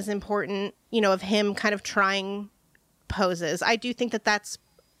scene is important, of him kind of trying poses. I do think that that's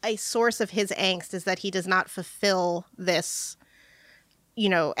a source of his angst, is that he does not fulfill this,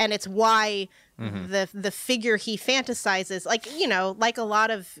 and it's why the figure he fantasizes, like a lot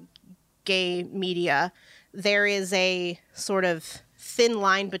of gay media, there is a sort of thin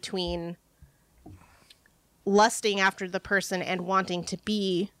line between lusting after the person and wanting to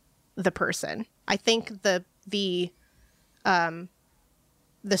be the person. I think the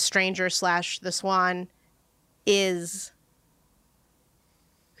stranger / the swan is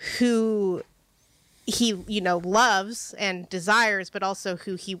who he, loves and desires, but also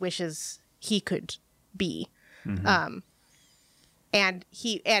who he wishes he could be.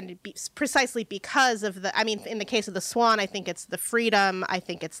 Precisely because of in the case of the swan, I think it's the freedom, I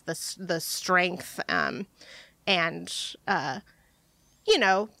think it's the strength, they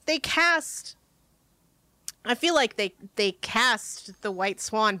cast, I feel like they cast the white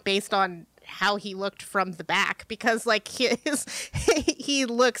swan based on how he looked from the back, because like he's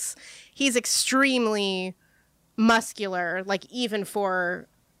extremely muscular, like even for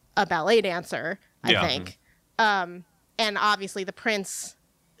a ballet dancer, I think. And obviously the prince,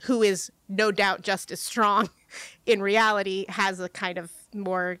 who is no doubt just as strong in reality, has a kind of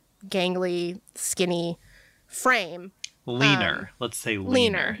more gangly, skinny frame. Leaner. Let's say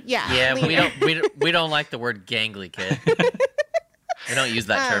leaner. Yeah. Yeah, leaner. we don't like the word gangly, kid. We don't use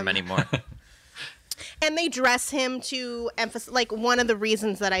that term anymore. And they dress him to emphasize, like, one of the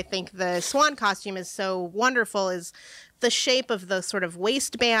reasons that I think the swan costume is so wonderful is the shape of the sort of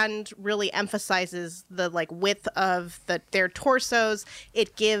waistband really emphasizes the like width of their torsos.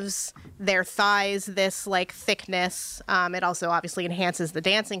 It gives their thighs this like thickness. It also obviously enhances the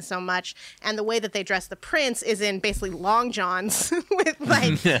dancing so much. And the way that they dress the prince is in basically long johns with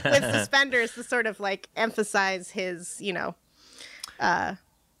with suspenders to sort of like emphasize his,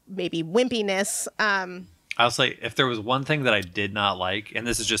 maybe wimpiness. I'll say, if there was one thing that I did not like, and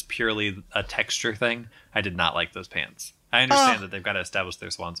this is just purely a texture thing, I did not like those pants. I understand that they've got to establish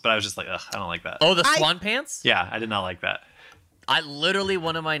their swans, but I was just like, ugh, I don't like that. Oh, the swan pants? Yeah, I did not like that.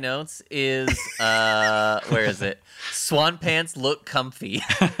 One of my notes is, where is it? Swan pants look comfy.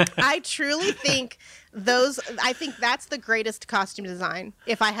 I truly think I think that's the greatest costume design,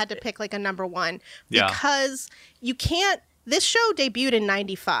 if I had to pick like a number one. Because you can't, this show debuted in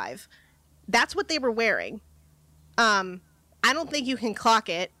 95. That's what they were wearing. I don't think you can clock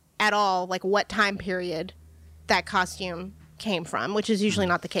it at all, like what time period that costume came from, which is usually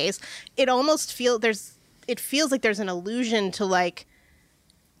not the case. It almost feels like there's an allusion to like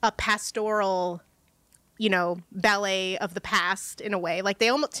a pastoral, ballet of the past in a way. Like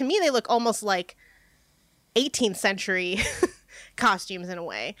to me, they look almost like 18th century costumes in a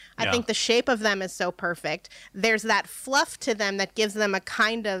way. I think the shape of them is so perfect. There's that fluff to them that gives them a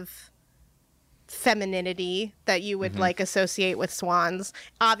kind of femininity that you would like associate with swans.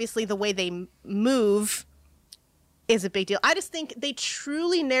 Obviously, the way they move is a big deal. I just think they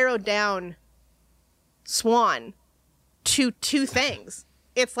truly narrowed down Swan to two things.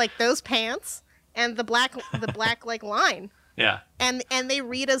 It's like those pants and the black like line. Yeah. And they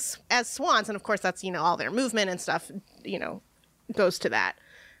read as swans, and of course that's all their movement and stuff goes to that.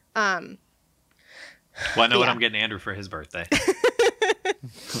 Well, I know what I'm getting Andrew for his birthday.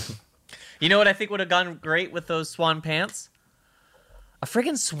 You know what I think would have gone great with those swan pants? A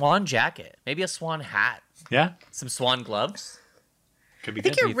friggin' swan jacket. Maybe a swan hat. Yeah. Some swan gloves. Could be I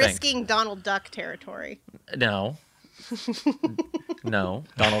think good. you're risking Donald Duck territory. No. No.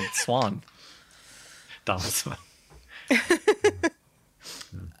 Donald Swan. Donald Swan.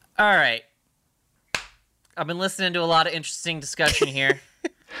 All right. I've been listening to a lot of interesting discussion here.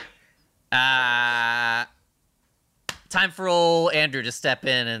 Time for old Andrew to step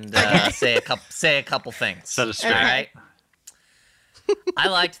in and say a couple things. Set it straight. All right. I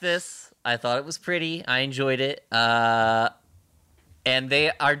liked this. I thought it was pretty. I enjoyed it. And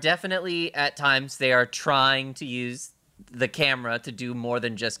they are definitely, at times, they are trying to use the camera to do more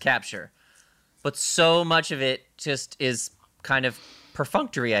than just capture. But so much of it just is kind of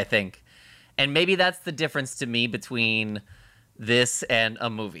perfunctory, I think. And maybe that's the difference to me between this and a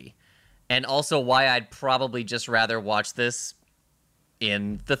movie. And also why I'd probably just rather watch this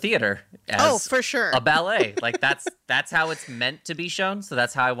in the theater as for sure. a ballet. Like that's how it's meant to be shown, so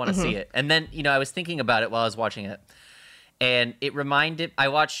that's how I want to see it. And then, I was thinking about it while I was watching it. And it reminded I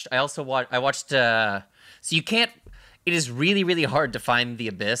watched so you can't it is really, really hard to find The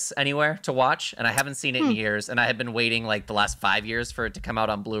Abyss anywhere to watch, and I haven't seen it in years, and I had been waiting like the last 5 years for it to come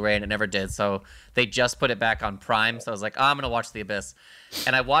out on Blu-ray, and it never did, so they just put it back on Prime, so I was like, I'm going to watch The Abyss.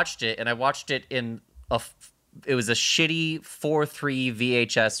 And I watched it in it was a shitty 4:3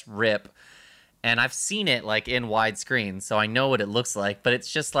 VHS rip, and I've seen it like in widescreen, so I know what it looks like, but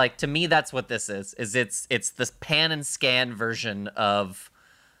it's just like, to me, that's what this is it's this pan and scan version of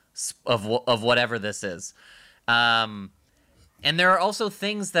whatever this is. And there are also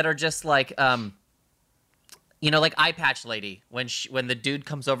things that are just like, like Eye Patch Lady, when the dude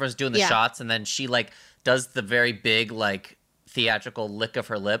comes over and is doing the shots, and then she like does the very big like theatrical lick of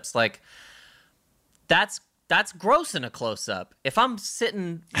her lips, like that's gross in a close up. If I'm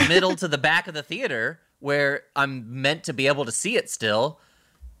sitting middle to the back of the theater where I'm meant to be able to see it still,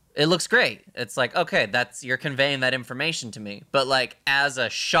 it looks great. It's like, okay, you're conveying that information to me. But like as a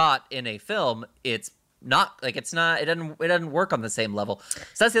shot in a film, it doesn't work on the same level.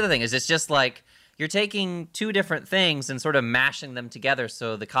 So that's the other thing, is it's just like you're taking two different things and sort of mashing them together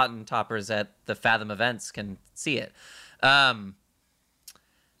so the cotton toppers at the Fathom events can see it.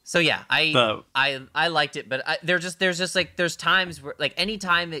 So yeah, I liked it, but there's times where like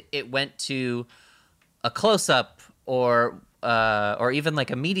anytime it went to a close up or even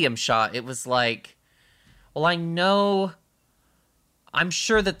like a medium shot, it was like, well, I'm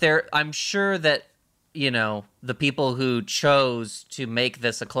sure that the people who chose to make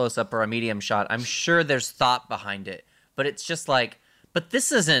this a close-up or a medium shot, I'm sure there's thought behind it. But it's just like, but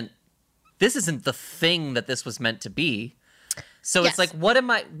this isn't the thing that this was meant to be. So It's like,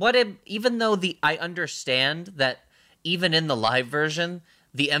 even though I understand that even in the live version,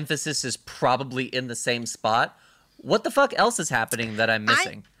 the emphasis is probably in the same spot, what the fuck else is happening that I'm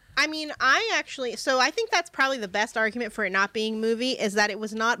missing? I think that's probably the best argument for it not being a movie, is that it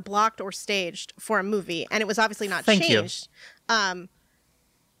was not blocked or staged for a movie, and it was obviously not changed.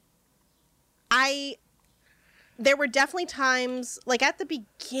 There were definitely times, like at the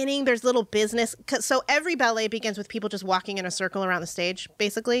beginning, there's little business. So every ballet begins with people just walking in a circle around the stage,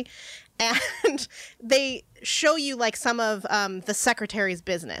 basically. And they show you like some of the secretary's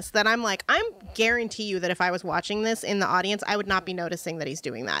business that I'm guarantee you that if I was watching this in the audience, I would not be noticing that he's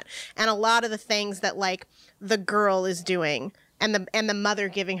doing that. And a lot of the things that like the girl is doing and the mother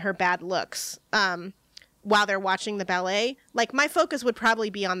giving her bad looks, while they're watching the ballet, like my focus would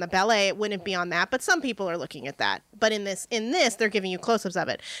probably be on the ballet. It wouldn't be on that, but some people are looking at that. But in this, they're giving you close-ups of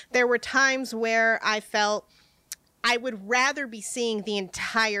it. There were times where I felt I would rather be seeing the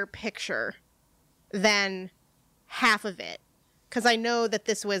entire picture than half of it, because I know that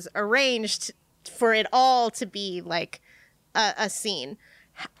this was arranged for it all to be like a scene.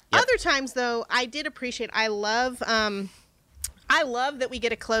 Yep. Other times, though, I did appreciate. I love that we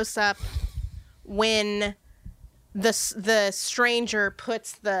get a close-up when the stranger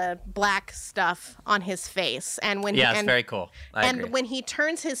puts the black stuff on his face, and when it's very cool. I agree. When he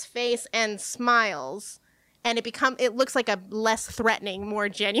turns his face and smiles, and it looks like a less threatening, more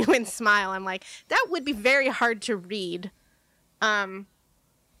genuine smile. I'm like, that would be very hard to read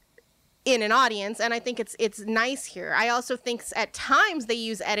in an audience, and I think it's nice here. I also think at times they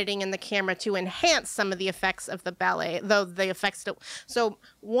use editing in the camera to enhance some of the effects of the ballet, though the effects still. So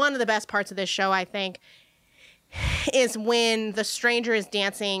one of the best parts of this show, I think, is when the stranger is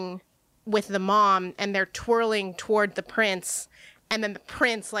dancing with the mom and they're twirling toward the prince, and then the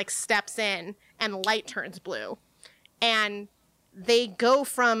prince like steps in and the light turns blue, and they go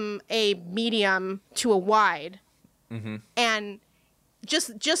from a medium to a wide, and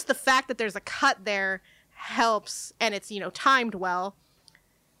just the fact that there's a cut there helps, and it's, timed well.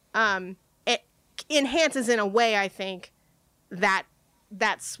 It enhances in a way, I think, that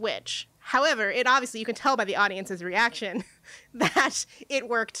switch. However, it obviously, you can tell by the audience's reaction that it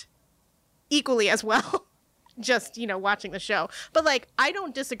worked equally as well, just, watching the show. But like, I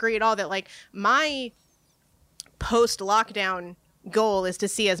don't disagree at all that like my post-lockdown goal is to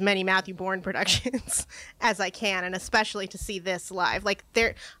see as many Matthew Bourne productions as I can, and especially to see this live. Like,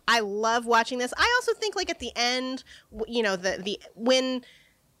 I love watching this. I also think like at the end, when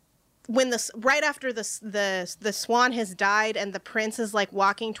this right after the swan has died and the prince is like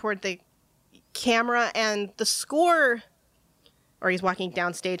walking toward the camera and the score, or he's walking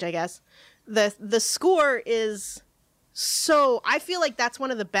downstage, I guess. The score is so, I feel like that's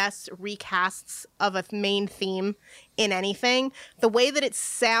one of the best recasts of a main theme in anything. The way that it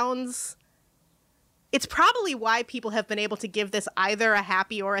sounds, it's probably why people have been able to give this either a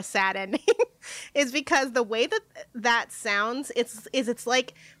happy or a sad ending, is because the way that sounds, it's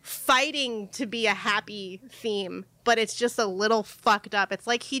like fighting to be a happy theme, but it's just a little fucked up. It's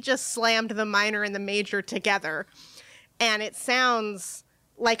like he just slammed the minor and the major together, and it sounds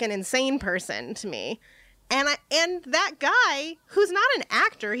like an insane person to me. And that guy, who's not an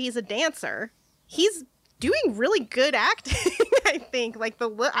actor, he's a dancer, he's doing really good acting, I think. Like, the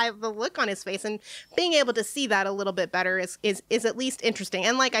look on his face, and being able to see that a little bit better is at least interesting.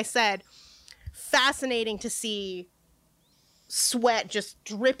 And like I said, fascinating to see sweat just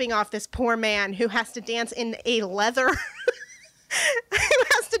dripping off this poor man who has to dance in a leather who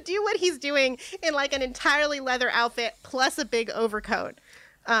has to do what he's doing in like an entirely leather outfit plus a big overcoat.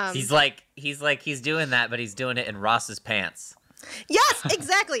 He's doing that, but he's doing it in Ross's pants. Yes,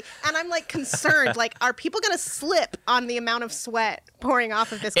 exactly. And I'm like concerned, like, are people going to slip on the amount of sweat pouring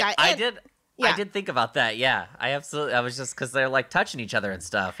off of this guy? I did think about that. Yeah, I was just, because they're like touching each other and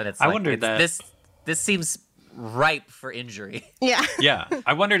stuff. And I wondered that this seems ripe for injury. Yeah. Yeah.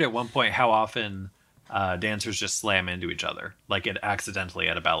 I wondered at one point how often dancers just slam into each other, like accidentally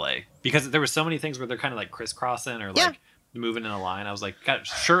at a ballet, because there were so many things where they're kind of like crisscrossing or like moving in a line. I was like, God,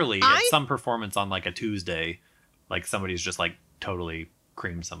 surely at some performance on like a Tuesday, like somebody's just like totally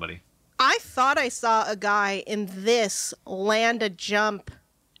creamed somebody. I thought I saw a guy in this land a jump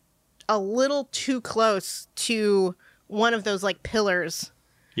a little too close to one of those like pillars.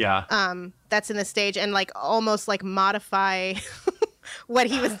 Yeah. That's in the stage, and like almost like modify what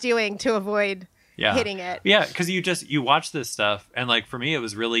he was doing to avoid hitting it. Yeah, because you watch this stuff, and like for me, it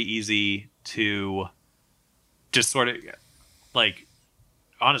was really easy to just sort of like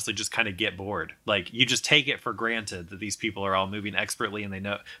honestly just kind of get bored. Like, you just take it for granted that these people are all moving expertly and they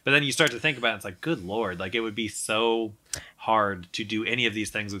know, but then you start to think about it, it's like, good Lord, like it would be so hard to do any of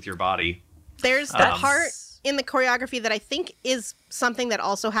these things with your body. There's that part in the choreography that I think is something that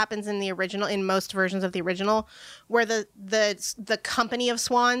also happens in the original, in most versions of the original, where the company of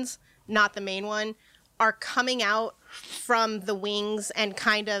swans, not the main one, are coming out from the wings and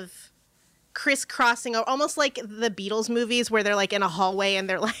kind of crisscrossing, or almost like the Beatles movies where they're like in a hallway and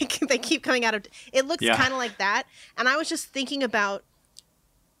they're like they keep coming out of it. Looks kind of like that. And I was just thinking about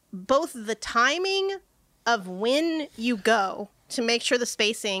both the timing of when you go to make sure the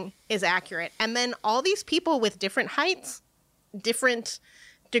spacing is accurate, and then all these people with different heights, different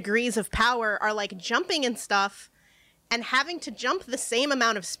degrees of power are like jumping and stuff and having to jump the same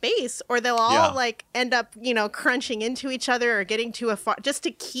amount of space, or they'll all like end up, crunching into each other or getting to a far, just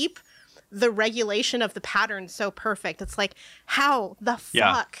to keep the regulation of the pattern so perfect. It's like, how the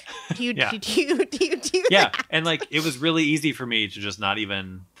fuck do you do that? And like, it was really easy for me to just not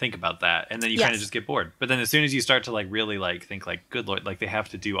even think about that, and then you kind of just get bored. But then as soon as you start to like really like think like, good Lord, like they have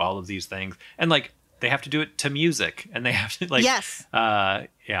to do all of these things, and like they have to do it to music, and they have to like it's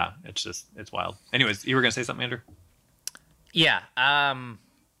wild. Anyways, you were gonna say something, Andrew? Yeah. I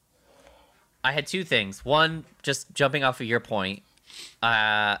had two things. One, just jumping off of your point,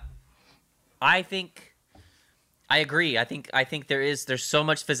 I think I agree. I think there's so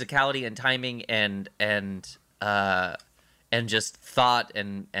much physicality and timing and just thought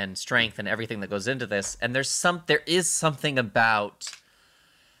and strength and everything that goes into this. And there is something about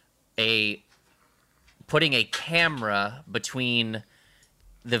putting a camera between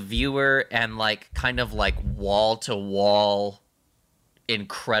the viewer and like kind of like wall to wall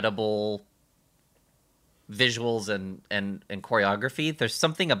incredible visuals and choreography. There's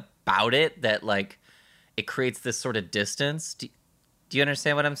something about it that like it creates this sort of distance. Do you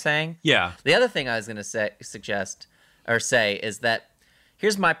understand what I'm saying? Yeah. The other thing I was going to say is that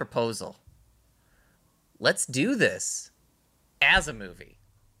here's my proposal. Let's do this as a movie.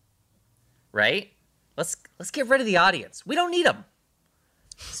 Right? Let's get rid of the audience. We don't need them.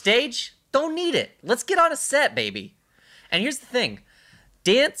 Stage, don't need it. Let's get on a set, baby. And here's the thing.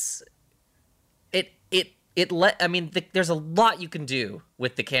 Dance, there's a lot you can do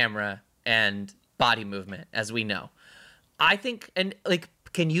with the camera and body movement, as we know. I think, and like,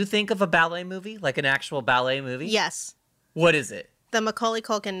 can you think of a ballet movie? Like an actual ballet movie? Yes. What is it? The Macaulay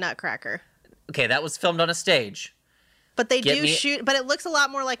Culkin Nutcracker. Okay, that was filmed on a stage. But they do shoot, but it looks a lot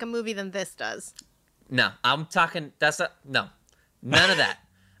more like a movie than this does. No, I'm talking, no, none of that.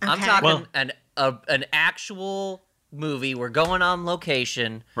 I'm Okay. talking an actual movie. We're going on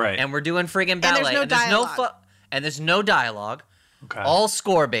location. Right. And we're doing friggin' ballet. there's no dialogue. And there's no dialogue. Okay. All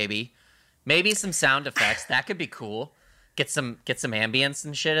score, baby. Maybe some sound effects. That could be cool. Get some ambience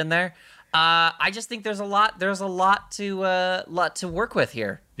and shit in there. I just think there's a lot to work with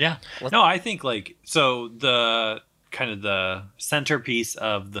here. Yeah. No, I think like so the kind of the centerpiece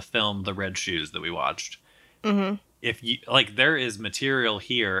of the film The Red Shoes that we watched. Mm-hmm. If you like, there is material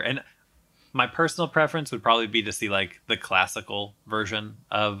here, and my personal preference would probably be to see like the classical version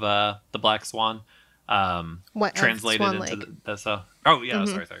of the Black Swan, What translated Swan into Lake? the oh yeah,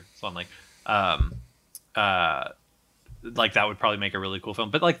 Mm-hmm. sorry, Swan Lake. Like that would probably make a really cool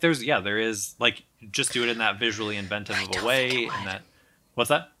film. But like there is like just do it in that visually inventive of a way, and that what's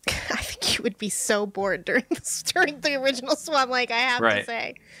that? I think you would be so bored during the original Swan Lake. I have to Right.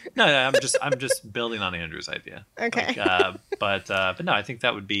 say. No, I'm just building on Andrew's idea. Okay. Like, but no, I think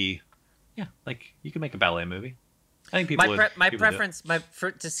that would be, yeah, like you could make a ballet movie. I think people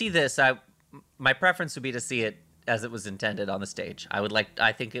to see this, my preference would be to see it as it was intended on the stage. I would love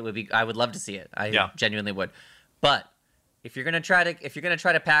to see it. I genuinely would. But if you're gonna try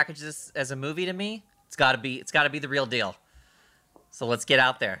to package this as a movie to me, it's gotta be the real deal. So let's get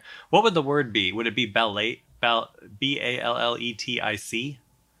out there. What would the word be? Would it be ballet? Balletic?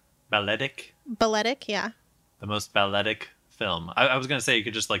 Balletic? Balletic, yeah. The most balletic film. I was gonna say you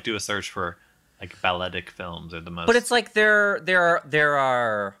could just like do a search for like balletic films or the most. But it's like there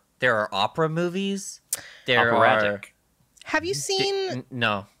are opera movies. There operatic. Have you seen?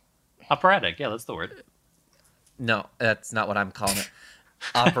 No, Operatic. Yeah, that's the word. no, that's not what I'm calling it.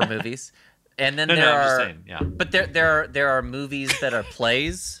 Opera movies. And then No, there I'm are, just saying, yeah. But there are movies that are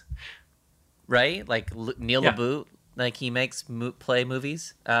plays, right? Like Neil Yeah. LaBute, like he makes play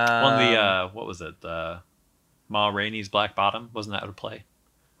movies. What was it? Ma Rainey's Black Bottom, wasn't that a play?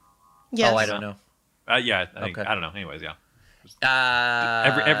 Yes. Oh, I don't know. Yeah, I think, Okay. I don't know. Anyways, yeah.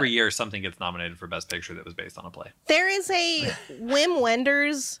 Every year something gets nominated for Best Picture that was based on a play. There is a Wim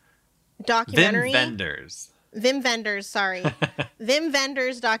Wenders documentary. Wim Wenders, sorry. Wim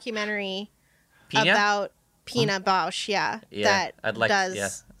Wenders documentary Pina? about Pina Bausch, Yeah, that I'd like- does yeah.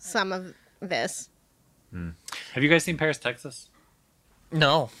 some of this. Have you guys seen Paris, Texas?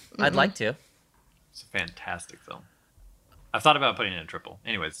 No, I'd like to. It's a fantastic film. I've thought about putting it in a triple.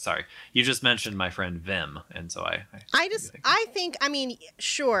 Anyways, sorry. You just mentioned my friend Vim, and so I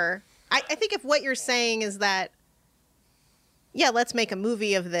Sure. I think if what you're saying is that, yeah, let's make a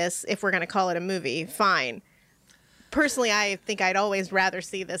movie of this if we're going to call it a movie, fine. Personally, I think I'd always rather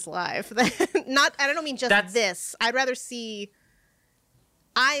see this live. I don't mean just this. I'd rather see.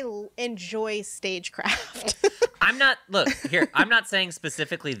 I enjoy stagecraft. I'm not saying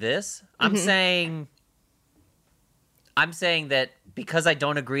specifically this. I'm saying that because I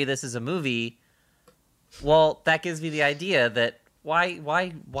don't agree this is a movie, well, that gives me the idea that why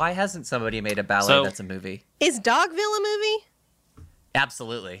hasn't somebody made a ballet that's a movie? Is Dogville a movie?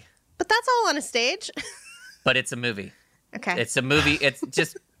 Absolutely. But that's all on a stage. But it's a movie. Okay.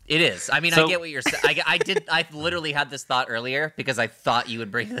 It is. I mean, I get what you're saying. I literally had this thought earlier because I thought you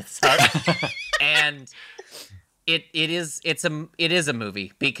would bring this up. And it is a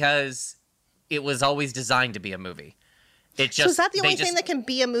movie because it was always designed to be a movie. So is that the only thing that can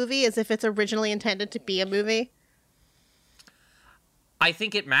be a movie, is if it's originally intended to be a movie? I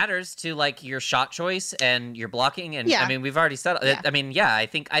think it matters to like your shot choice and your blocking, and Yeah. I mean we've already said. Yeah. I mean, yeah, I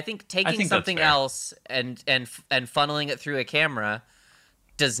think taking that's something fair. else and funneling it through a camera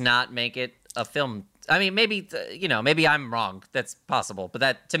does not make it a film. I mean, maybe maybe I'm wrong. That's possible, but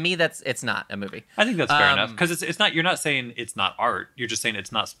that to me it's not a movie. I think that's fair enough because it's not. You're not saying it's not art. You're just saying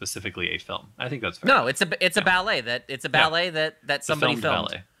it's not specifically a film. I think that's fair. No, it's a ballet that It's a somebody filmed filmed,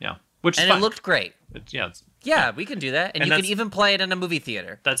 ballet. Yeah, which is and fine. it looked great. It's Yeah, we can do that, and And you can that's- even play it in a movie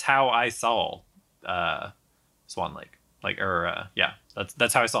theater. that's how I saw Swan Lake.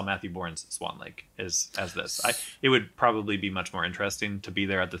 That's how I saw Matthew Bourne's Swan Lake is as this. It would probably be much more interesting to be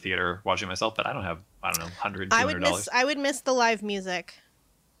there at the theater watching myself, but I don't know, $100, $200. I would miss the live music.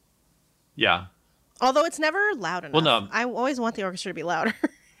 Yeah, Although it's never loud enough. Well, no. I always want the orchestra to be louder.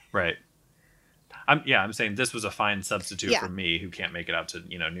 right. I'm saying this was a fine substitute Yeah. for me who can't make it out to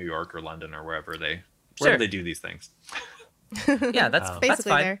New York or London or wherever they Sure. do these things. Yeah, that's Basically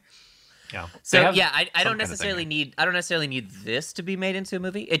fine. there. Yeah. So They have yeah, I some don't kind of necessarily thing. need this to be made into a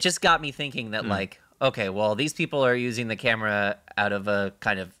movie. It just got me thinking Hmm. that like, okay, well, these people are using the camera out of a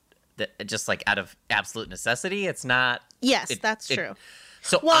kind of just like out of absolute necessity. It's not. Yes, that's it- true.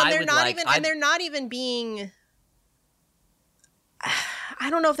 So Well, I and they're would not like, even I'd- and they're not even being I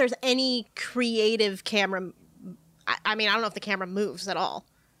don't know if there's any creative camera I mean, I don't know if the camera moves at all.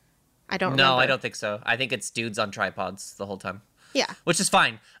 I don't No, remember. I don't think so. I think it's dudes on tripods the whole time, Yeah. which is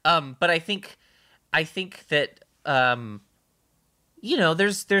fine. But I think that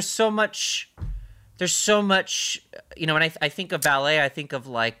there's so much. When I think of ballet, I think of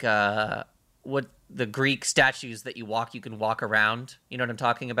like what the Greek statues that you can walk around. You know what I'm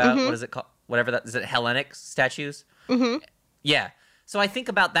talking about? Mm-hmm. What is it called? Whatever that is, it Hellenic statues? Mm-hmm. Yeah. So I think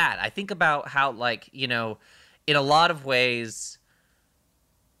about that. I think about how in a lot of ways,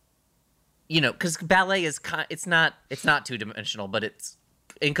 because ballet is it's not two-dimensional, but it's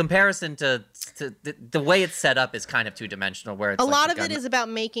in comparison to the way it's set up is kind of two-dimensional, where it's A like lot you've of it got- is about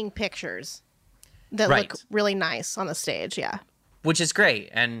making pictures that Right. look really nice on the stage, yeah. which is great,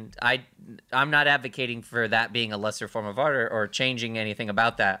 and I'm not advocating for that being a lesser form of art or changing anything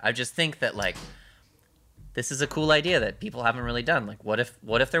about that. I just think that like this is a cool idea that people haven't really done. Like, what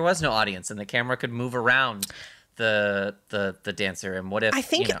if there was no audience and the camera could move around the dancer, and what if I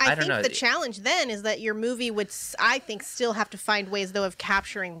think I don't know. the challenge then is that your movie would I think still have to find ways though of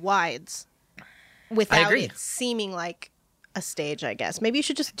capturing wides without agree. it seeming like a stage, I guess. Maybe you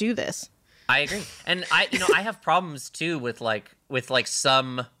should just do this. I agree, and I have problems too with a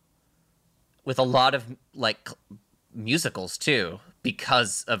lot of like musicals too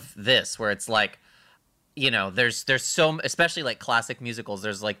because of this, where it's like there's so, especially like classic musicals,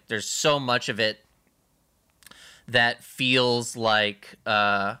 there's so much of it that feels like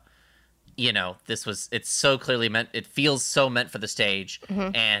it's so clearly meant, it feels so meant for the stage,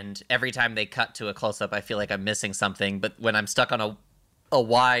 and every time they cut to a close-up I feel like I'm missing something, but when I'm stuck on a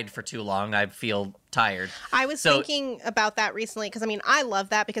wide for too long I feel tired. I was thinking about that recently because I mean I love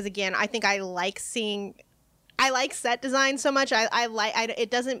that because again I think I like set design so much.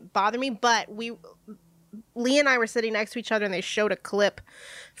 It doesn't bother me, but Lee and I were sitting next to each other and they showed a clip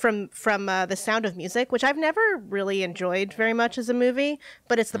from The Sound of Music, which I've never really enjoyed very much as a movie,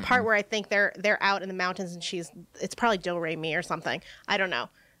 but it's the part where I think they're out in the mountains and it's probably Do Re Mi or something. I don't know.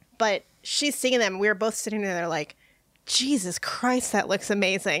 But she's singing them and we were both sitting there like, Jesus Christ, that looks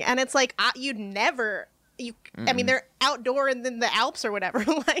amazing. And it's like I mean, they're outdoor in the Alps or whatever.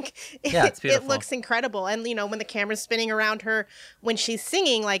 Like, Yeah, it's it beautiful. looks incredible. And when the camera's spinning around her when she's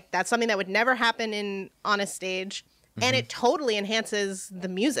singing, like that's something that would never happen on a stage, and it totally enhances the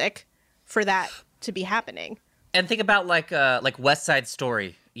music for that to be happening. And think about like West Side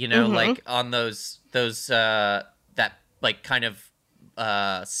Story, like on those that like kind of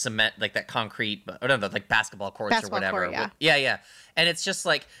cement, like that concrete, or no, like basketball courts Basketball or whatever. court, yeah. Yeah. And it's just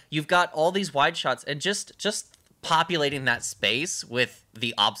like you've got all these wide shots, and just populating that space with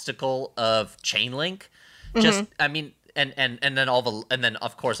the obstacle of chain link. Just I mean, and then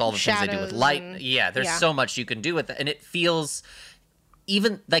of course all the things they do with Shadows light. and- There's yeah. so much you can do with it, and it feels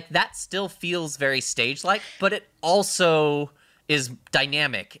even like that still feels very stage like, but it also is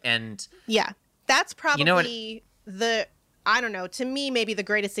dynamic and Yeah, that's probably what- I don't know, to me, maybe the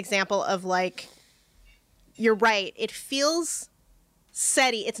greatest example of like, you're right. It feels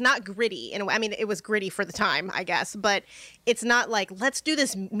setty. It's not gritty. And I mean, it was gritty for the time, I guess, but it's not like, let's do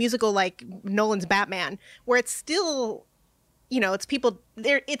this musical like Nolan's Batman, where it's still, it's people,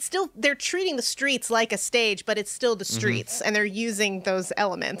 they're treating the streets like a stage, but it's still the streets and they're using those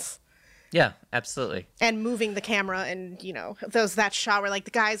elements. yeah, absolutely. And moving the camera and, that shot where like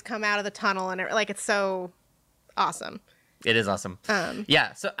the guys come out of the tunnel and like, it's so awesome. It is awesome.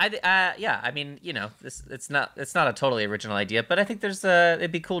 Yeah. So I mean, you know, it's not a totally original idea, but I think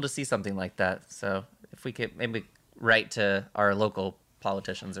it'd be cool to see something like that. So if we could maybe write to our local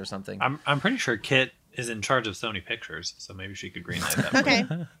politicians or something. I'm pretty sure Kit is in charge of Sony Pictures, so maybe she could greenlight that. Okay.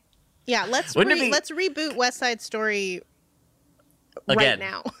 Yeah, let's reboot West Side Story Again,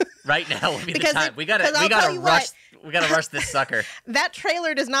 right now. Right now would be the Because time. We gotta rush this sucker. That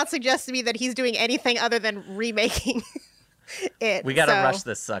trailer does not suggest to me that he's doing anything other than remaking it. We gotta rush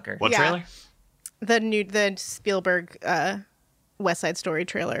this sucker. What trailer? The Spielberg West Side Story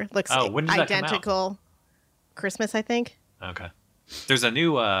trailer looks when does that come out? identical. Christmas, I think. Okay. There's a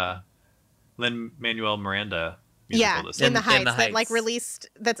new Lin-Manuel Miranda musical this in the summer. Heights that like released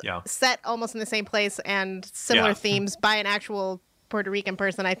that's set almost in the same place and similar themes by an actual Puerto Rican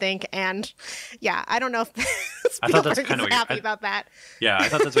person, I think. And yeah, I don't know if Spielberg is happy about that. Yeah, I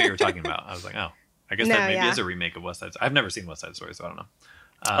thought that's what you were talking about. I was like, oh, I guess that maybe is a remake of West Side Story. I've never seen West Side Story, so I don't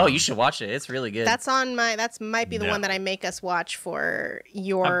know. You should watch it. It's really good. That's might be the one that I make us watch for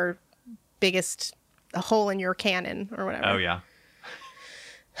your biggest hole in your canon or whatever. Oh yeah.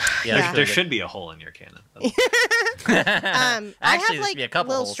 Yeah, there should be a hole in your canon. Actually, I have there should be a couple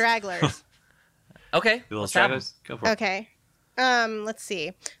little holes. stragglers. Okay. Little stragglers, go for it. Okay. Let's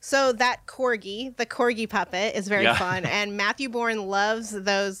see. So that the corgi puppet is very fun, and Matthew Bourne loves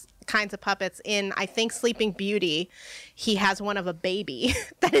those kinds of puppets. In I think Sleeping Beauty, he has one of a baby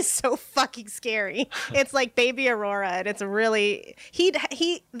that is so fucking scary. It's like Baby Aurora, and it's really he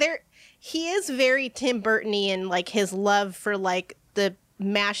is very Tim Burton-y in like his love for like the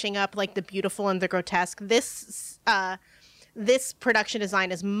mashing up like the beautiful and the grotesque. This production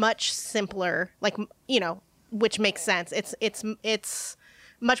design is much simpler, like, you know, which makes sense. It's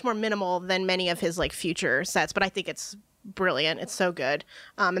much more minimal than many of his like future sets, but I think it's brilliant. It's so good.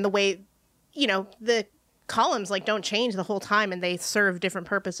 And the way, you know, the columns like don't change the whole time and they serve different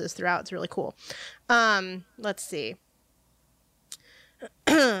purposes throughout. It's really cool. Let's see.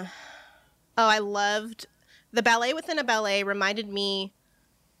 Oh, I loved the ballet within a ballet. Reminded me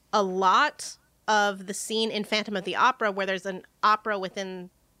a lot of the scene in Phantom of the Opera where there's an opera within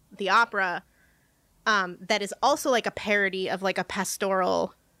the opera that is also like a parody of like a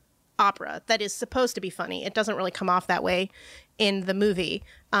pastoral opera that is supposed to be funny. It doesn't really come off that way in the movie,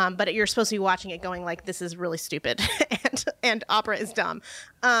 but you're supposed to be watching it going like, this is really stupid and opera is dumb.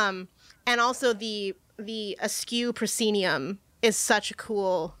 And also the askew proscenium is such a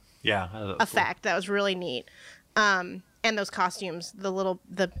cool effect. That was really neat. And those costumes,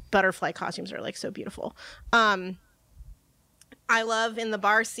 the butterfly costumes are like so beautiful. I love in the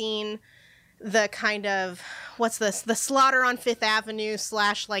bar scene the kind of, what's this? The slaughter on Fifth Avenue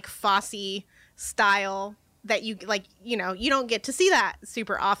 / like Fosse style that you like, you know, you don't get to see that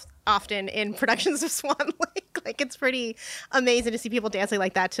super often in productions of Swan Lake. Like it's pretty amazing to see people dancing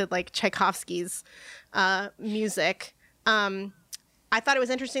like that to like Tchaikovsky's music. I thought it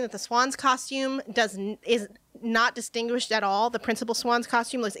was interesting that the Swan's costume is not distinguished at all. The principal Swan's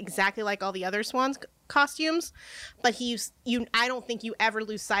costume looks exactly like all the other Swan's costumes, but I don't think you ever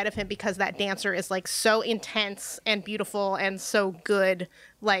lose sight of him because that dancer is like so intense and beautiful and so good,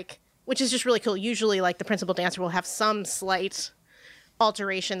 like, which is just really cool. Usually, like the principal dancer will have some slight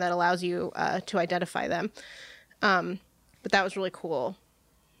alteration that allows you to identify them, but that was really cool.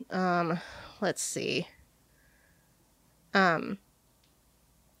 Let's see.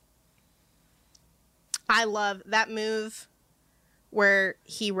 I love that move where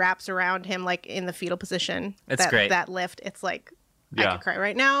he wraps around him like in the fetal position. It's great. That lift. It's like, I could cry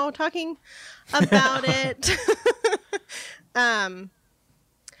right now talking about it.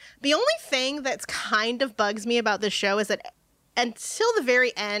 The only thing that's kind of bugs me about this show is that until the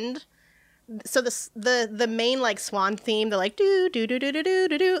very end, so the main like Swan theme, the like do do do do do do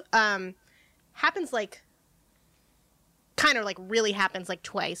do do happens like kind of like really happens like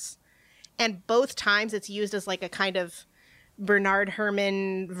twice. And both times it's used as like a kind of Bernard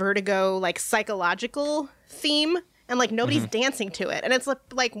Herrmann Vertigo, like psychological theme. And like nobody's dancing to it. And it's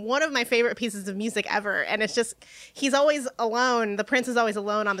like one of my favorite pieces of music ever. And it's just, he's always alone. The prince is always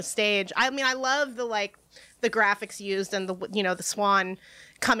alone on the stage. I mean, I love the graphics used and the swan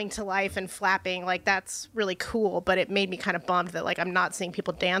coming to life and flapping. Like that's really cool. But it made me kind of bummed that like I'm not seeing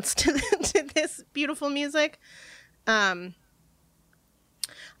people dance to this beautiful music.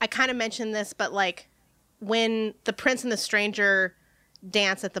 I kind of mentioned this, but like when the prince and the stranger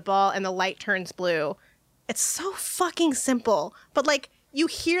dance at the ball and the light turns blue, it's so fucking simple. But like you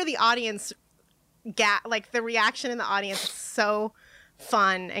hear the audience like the reaction in the audience is so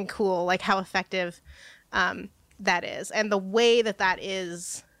fun and cool, like how effective that is. And the way that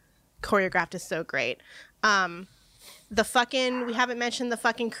is choreographed is so great. we haven't mentioned the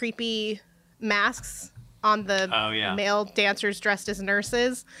fucking creepy masks on the male dancers dressed as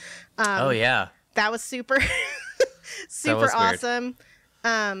nurses. Oh yeah, that was super super awesome.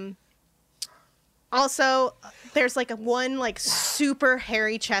 Also, there's like one like super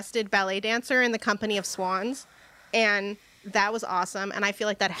hairy chested ballet dancer in the company of swans, and that was awesome. And I feel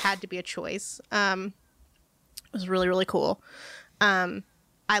like that had to be a choice. It was really, really cool.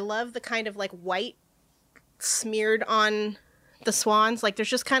 I love the kind of like white smeared on the swans. Like there's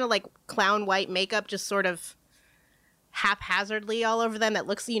just kind of like clown white makeup just sort of haphazardly all over them that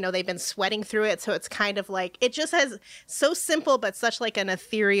looks, you know, they've been sweating through it. So it's kind of like, it just has so simple but such like an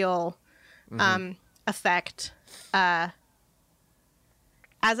ethereal effect. As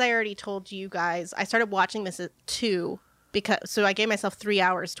I already told you guys, I started watching this at 2 so I gave myself 3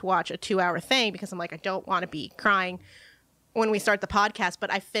 hours to watch a 2-hour thing because I'm like, I don't want to be crying when we start the podcast,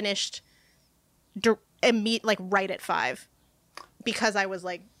 but I finished like right at 5 because I was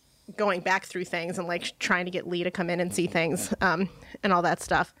like going back through things and like trying to get Lee to come in and see things and all that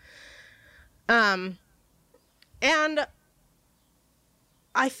stuff. And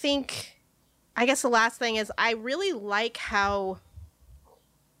I guess the last thing is I really like how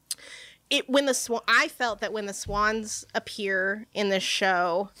I felt that when the swans appear in this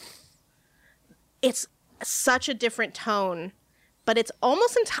show, it's such a different tone, but it's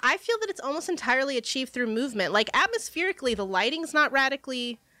almost I feel that it's almost entirely achieved through movement. Like atmospherically, the lighting's not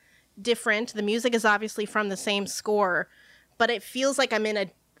radically different. The music is obviously from the same score, but it feels like I'm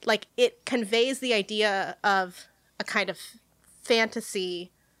in it conveys the idea of a kind of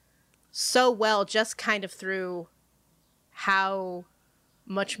fantasy so well, just kind of through how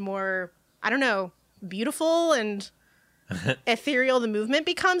much more, I don't know, beautiful and ethereal the movement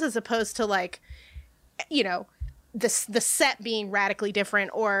becomes, as opposed to like, you know, the set being radically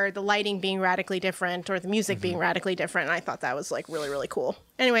different or the lighting being radically different or the music being radically different. And I thought that was like really, really cool.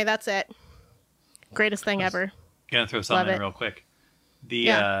 Anyway, that's it. Greatest thing ever. Gonna throw something in real quick.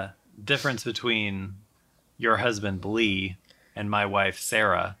 The difference between your husband Lee and my wife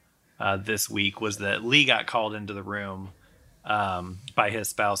Sarah this week was that Lee got called into the room by his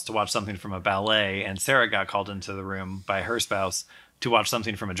spouse to watch something from a ballet, and Sarah got called into the room by her spouse to watch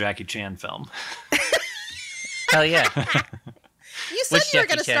something from a Jackie Chan film. Hell yeah. You said you were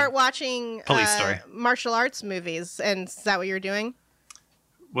going to start watching Police Story. Martial arts movies, and is that what you were doing?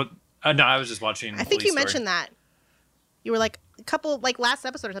 What? No, I was just watching I think Police you mentioned that. You were like, a couple, like last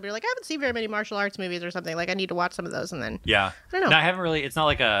episode or something, you're like, I haven't seen very many martial arts movies or something. Like, I need to watch some of those, and then... Yeah. I don't know. No, I haven't really... It's not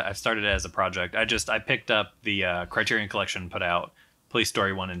like I've started it as a project. I picked up the Criterion Collection put out Police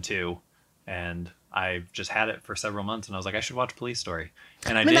Story 1 and 2, and I just had it for several months, and I was like, I should watch Police Story.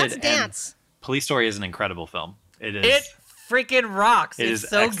 And I did. That's dance. Police Story is an incredible film. It is. It freaking rocks. It's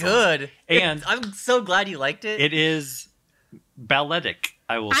so excellent. good. And I'm so glad you liked it. It is balletic,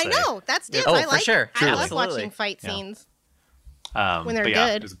 I will say. I know. That's dance. Oh, I for like, sure. I love Absolutely. watching fight scenes. When they're good.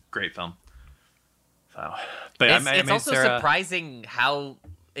 good. It was a great film. So, but It's also Sarah, surprising how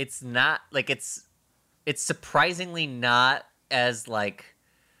it's not like it's surprisingly not as like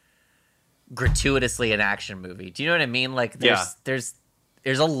gratuitously an action movie. Do you know what I mean? Like there's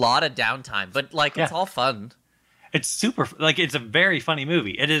a lot of downtime, but like it's all fun. It's super, like, it's a very funny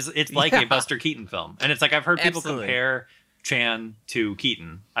movie. It's like a Buster Keaton film. And it's like, I've heard people compare Chan to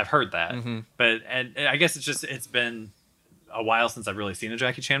Keaton. I've heard that. But I guess it's been a while since I've really seen a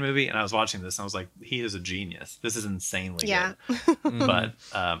Jackie Chan movie, and I was watching this and I was like, he is a genius. This is insanely good. But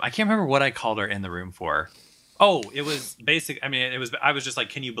I can't remember what I called her in the room for. Oh, it was basic. I mean, I was just like,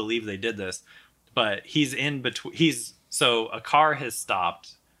 can you believe they did this? But he's in between. So a car has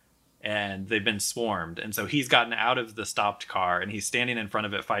stopped and they've been swarmed, and so he's gotten out of the stopped car and he's standing in front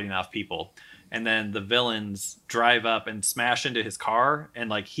of it fighting off people. And then the villains drive up and smash into his car, and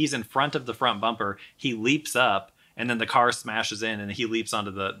like he's in front of the front bumper. He leaps up, and then the car smashes in, and he leaps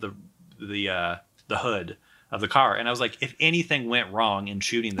onto the hood of the car. And I was like, if anything went wrong in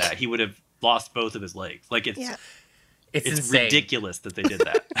shooting that, he would have lost both of his legs. Like it's insane. Ridiculous that they did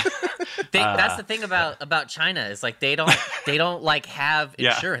that. That's the thing about China is like they don't like have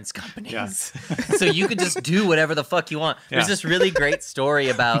insurance companies, so you can just do whatever the fuck you want. There's this really great story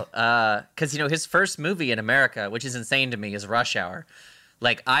about because his first movie in America, which is insane to me, is Rush Hour.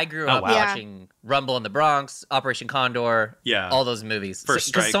 Like I grew up watching Rumble in the Bronx, Operation Condor, all those movies. First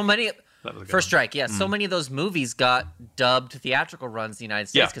Strike. So many. First Strike, so many of those movies got dubbed theatrical runs in the United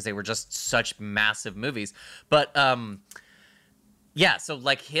States because they were just such massive movies. But so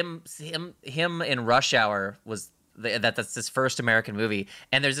like him in Rush Hour was that's his first American movie,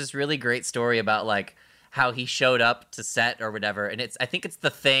 and there's this really great story about like how he showed up to set or whatever, and I think it's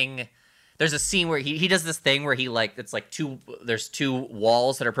The Thing. there's a scene where he does this thing where he like it's like there's two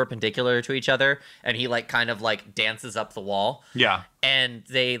walls that are perpendicular to each other, and he like kind of like dances up the wall. Yeah. And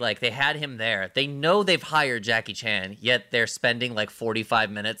they had him there. They know they've hired Jackie Chan, yet they're spending like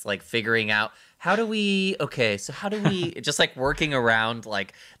 45 minutes like figuring out how do we just like working around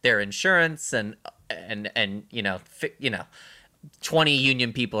like their insurance and 20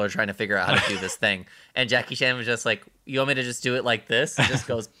 union people are trying to figure out how to do this thing. And Jackie Chan was just like, you want me to just do it like this? And just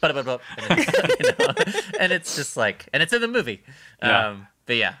goes, and it's, and it's just like, and it's in the movie. Yeah.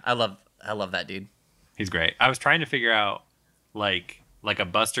 But yeah, I love that dude. He's great. I was trying to figure out like a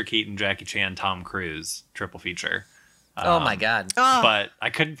Buster Keaton, Jackie Chan, Tom Cruise triple feature. Oh my God. Oh, But I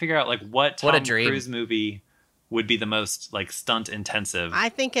couldn't figure out like what What a Tom dream. Cruise movie would be the most like stunt intensive. I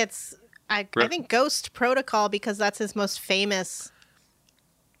think it's I think Ghost Protocol, because that's his most famous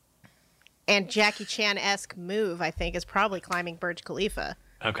and Jackie Chan-esque move, I think, is probably climbing Burj Khalifa.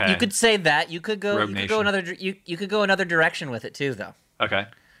 Okay. You could say that. You could go. Rogue You could go Nation. another. You could go another direction with it too, though. Okay.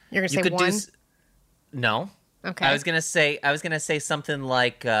 You're gonna You say could one? No. Okay. I was gonna say something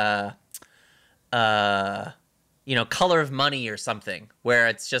like, Color of Money or something, where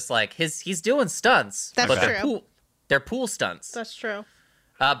it's just like he's doing stunts, That's but true. they're pool stunts. That's true.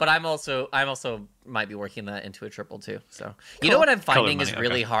 But I'm also might be working that into a triple too. So you know Cool. what I'm Color finding Money, is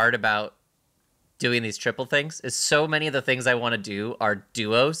really okay. hard about doing these triple things is so many of the things I want to do are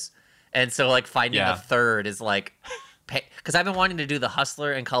duos, and so like finding Yeah. a third is like, because I've been wanting to do The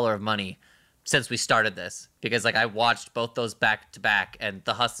Hustler and Color of Money since we started this, because like I watched both those back to back, and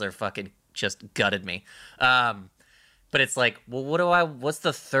The Hustler fucking just gutted me. But it's like, well, what's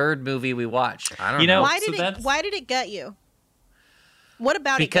the third movie we watch? I don't You know. know, Why so did that's- why did it gut you? What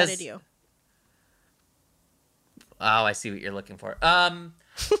about Because- it gutted you? Oh, I see what you're looking for.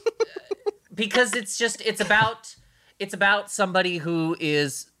 Because it's about somebody who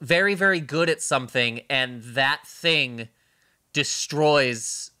is very, very good at something, and that thing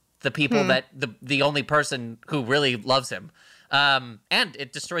destroys the people that the only person who really loves him. And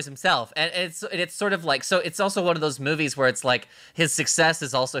it destroys himself. And it's sort of like, so it's also one of those movies where it's like his success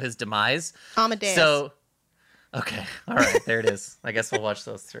is also his demise. Amadeus. So, okay. All right. There it is. I guess we'll watch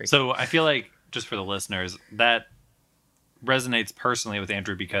those three. So I feel like, just for the listeners, that resonates personally with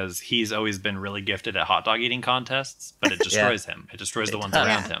Andrew because he's always been really gifted at hot dog eating contests, but it destroys him. It destroys the ones does.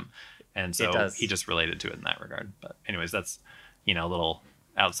 around Yeah. him. And It so does. he just related to it in that regard. But anyways, that's, a little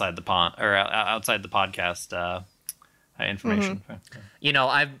outside the pond or outside the podcast information.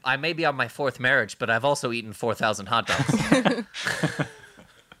 I may be on my fourth marriage, but I've also eaten 4,000 hot dogs.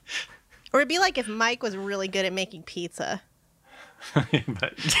 Or it'd be like if Mike was really good at making pizza. but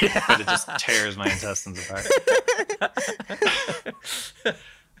it just tears my intestines apart.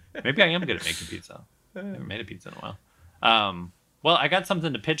 Maybe I am good at making pizza. Never made a pizza in a while. Well, I got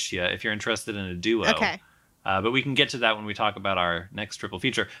something to pitch to you if you're interested in a duo. Okay. But we can get to that when we talk about our next triple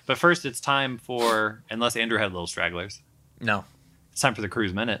feature. But first, it's time for, unless Andrew had little stragglers, No. it's time for the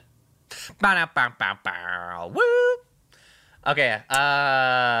Cruise Minute. Bow-bow-bow-bow-bow. Woo! Okay.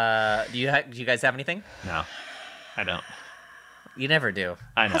 Do you guys have anything? No, I don't. You never do.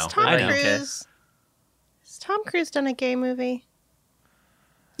 I know. Has Tom I know. Okay. Cruise Has Tom Cruise done a gay movie?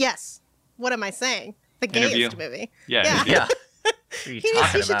 Yes. What am I saying? The gayest Interview. movie. Yeah. Yeah. interview. Yeah. What are you He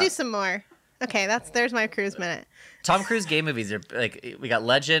talking should about? do some more. Okay, there's my Cruise Minute. Tom Cruise gay movies are like, we got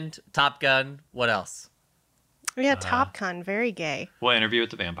Legend, Top Gun. What else? Yeah, Top Gun, very gay. Well, Interview with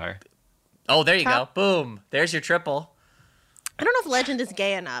the Vampire. Oh, there you Top- go. Boom. There's your triple. I don't know if Legend is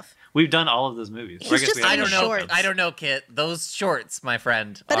gay enough. We've done all of those movies. He's Or I guess just we in haven't I don't done know. shorts. those. I don't know, Kit. Those shorts, my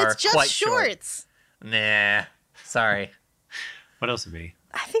friend, But are it's just quite short. shorts. Nah. Sorry. What else would be?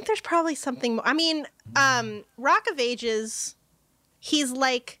 I think there's probably something more. I mean, Rock of Ages, he's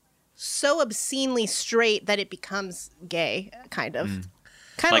like so obscenely straight that it becomes gay, kind of.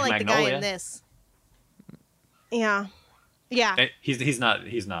 Kind of Like like the guy Magnolia? in this. Yeah. Yeah. He's not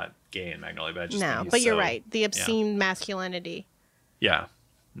gay in Magnolia, but I just think No, he's but you're so- right. The obscene masculinity. Yeah.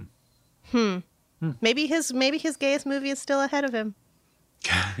 Maybe his gayest movie is still ahead of him.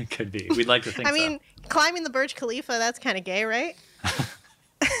 It could be. We'd like to think I mean, climbing the Burj Khalifa, that's kind of gay, right?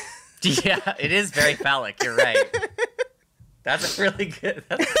 Yeah, it is very phallic. You're right. That's a really good.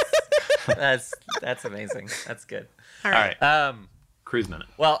 That's amazing. That's good. All All right. right. Cruise Minute.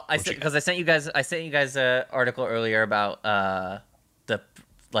 Well, you because I sent you guys a article earlier about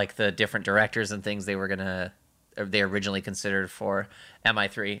the different directors and things they originally considered for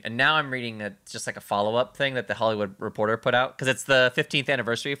MI3, and now I'm reading just like a follow-up thing that the Hollywood Reporter put out because it's the 15th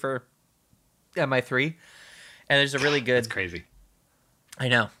anniversary for MI3, and there's a really good. It's crazy. I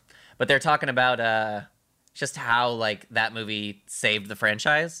know, but they're talking about just how like that movie saved the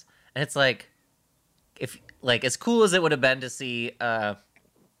franchise, And it's like, if like as cool as it would have been to see,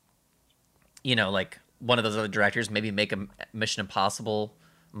 you know, like one of those other directors maybe make a Mission Impossible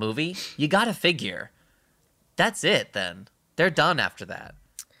movie, you gotta figure that's it. Then they're done after that.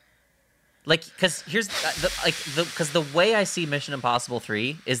 Like, because here's because the way I see Mission Impossible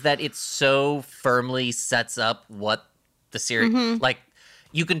 3 is that it so firmly sets up what the series like.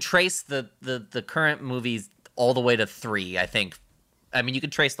 You can trace the current movies all the way to 3. I think. I mean, you can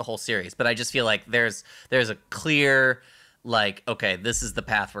trace the whole series, but I just feel like there's a clear, like, okay, this is the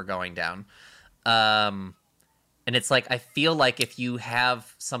path we're going down. And it's like, I feel like if you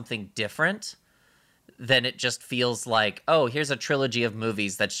have something different, then it just feels like, oh, here's a trilogy of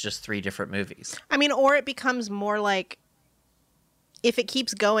movies that's just 3 different movies. I mean, or it becomes more like, if it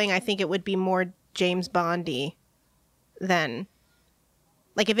keeps going, I think it would be more James Bondy than,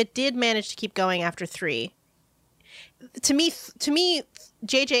 like, if it did manage to keep going after 3. To me,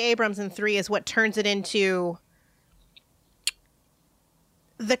 J.J. Abrams in 3 is what turns it into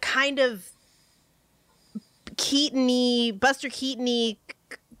the kind of Buster Keaton-y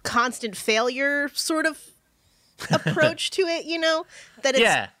constant failure sort of approach to it, you know? That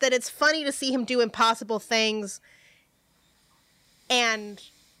it's funny to see him do impossible things and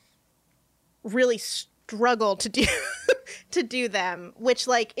really struggle to do them, which,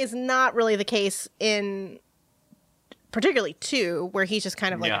 like, is not really the case in particularly 2, where he's just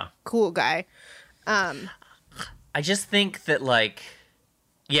kind of like a cool guy. I just think that, like,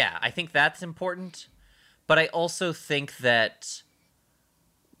 yeah, I think that's important, but I also think that,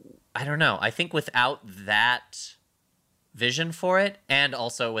 I don't know, I think without that vision for it, and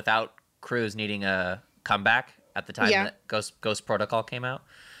also without Cruise needing a comeback at the time that Ghost Protocol came out,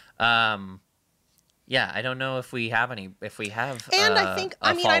 I don't know if we have any, and I think,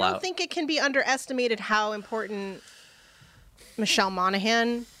 I mean, Fallout. I don't think it can be underestimated how important Michelle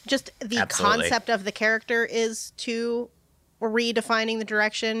Monaghan, just the concept of the character, is to redefining the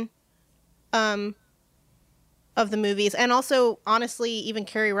direction of the movies. And also, honestly, even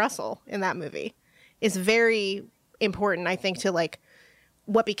Kerry Russell in that movie is very important, I think, to, like,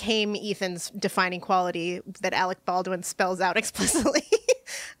 what became Ethan's defining quality that Alec Baldwin spells out explicitly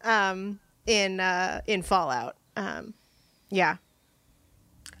in Fallout. Yeah.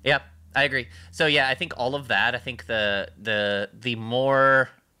 Yep, I agree. So yeah, I think all of that. I think the more,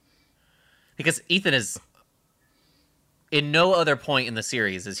 because Ethan is, in no other point in the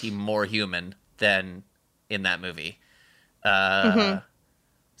series is he more human than in that movie.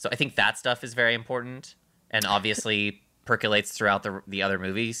 So I think that stuff is very important, and obviously percolates throughout the other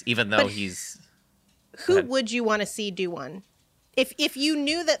movies, even though he's. Who would you want to see do one? If you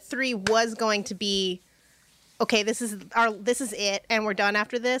knew that 3 was going to be, okay, this is it, and we're done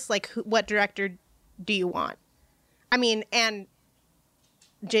after this, like, what director do you want? I mean, and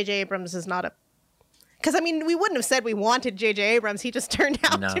J.J. Abrams is not a... Because, I mean, we wouldn't have said we wanted J.J. Abrams. He just turned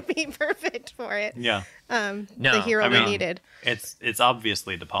out to be perfect for it. Yeah. The hero we needed. It's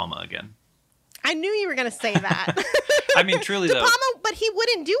obviously De Palma again. I knew you were going to say that. I mean, truly, De Palma, but he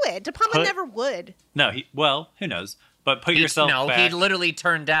wouldn't do it. De Palma never would. No, who knows? But put yourself back. He literally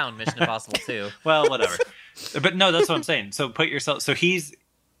turned down Mission Impossible 2. Well, whatever. But no, that's what I'm saying. So put yourself... So he's...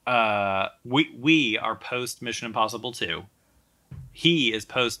 we are post Mission Impossible 2. He is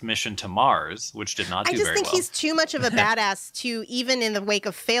post Mission to Mars, which did not do very well. I just think he's too much of a badass to, even in the wake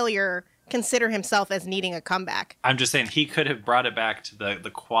of failure, consider himself as needing a comeback. I'm just saying he could have brought it back to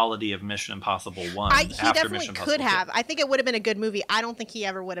the quality of Mission Impossible 1 he definitely could have. I think it would have been a good movie. I don't think he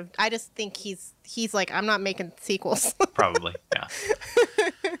ever would have. I just think he's like, I'm not making sequels. Probably, yeah.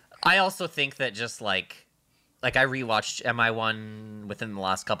 I also think that just like I rewatched MI1 within the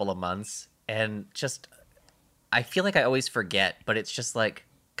last couple of months, and just I feel like I always forget, but it's just like,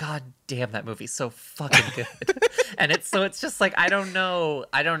 God damn, that movie's so fucking good. And it's just like, I don't know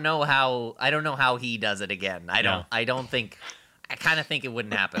how he does it again. I kind of think it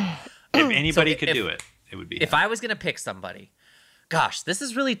wouldn't happen. If anybody could do it, it would be if I was going to pick somebody. Gosh, this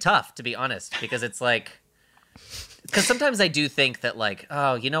is really tough, to be honest, because it's like, because sometimes I do think that, like,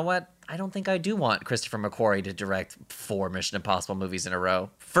 oh, you know what? I don't think I do want Christopher McQuarrie to direct 4 Mission Impossible movies in a row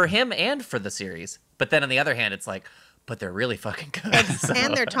for him and for the series. But then on the other hand, it's like, but they're really fucking good. So.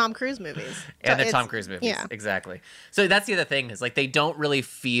 And they're Tom Cruise movies. And they're Tom Cruise movies. Yeah. Exactly. So that's the other thing, is like, they don't really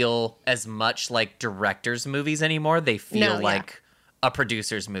feel as much like directors' movies anymore. They feel like a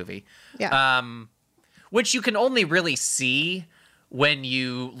producer's movie. Yeah. Which you can only really see when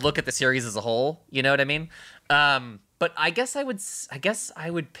you look at the series as a whole. You know what I mean? But I guess I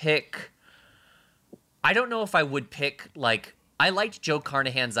would pick, I don't know if I would pick, like, I liked Joe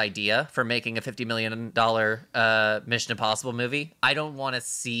Carnahan's idea for making a $50 million Mission Impossible movie. I don't want to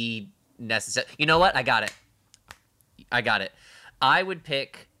see necessarily. You know what? I got it. I would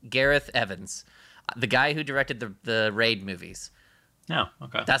pick Gareth Evans, the guy who directed the Raid movies. No,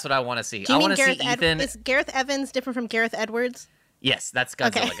 okay. That's what I want to see. Do you I mean want to see Ethan. Is Gareth Evans different from Gareth Edwards? Yes, that's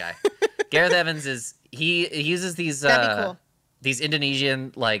Godzilla guy. Gareth Evans he uses these That'd be cool. these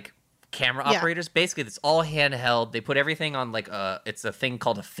Indonesian like camera operators. Basically, it's all handheld. They put everything on like it's a thing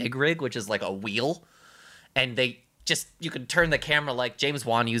called a fig rig, which is like a wheel, and you can turn the camera like James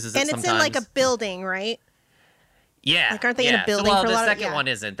Wan uses it and sometimes. it's in like a building, right? Yeah. Like, aren't they in a building so, for a the lot of- second yeah. one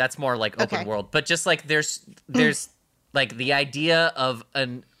isn't. That's more like open Okay. world. But just like there's like the idea of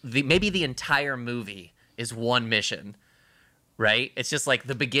maybe the entire movie is one mission, right? It's just like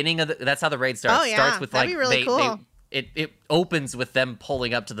the beginning of that's how the raid starts. Oh, yeah. Starts with That'd like be really cool. it opens with them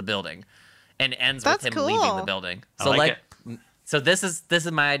pulling up to the building, and ends That's with him leaving the cool. building. I So like so this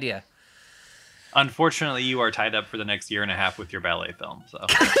is my idea. Unfortunately, you are tied up for the next year and a half with your ballet film. So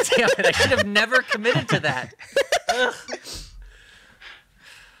Damn it! I should have never committed to that. Ugh.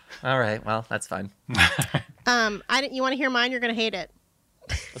 All right, well that's fine. You want to hear mine? You're gonna hate it.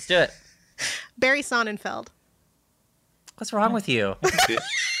 Let's do it. Barry Sonnenfeld. What's wrong with you?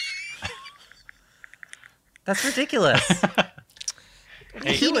 That's ridiculous.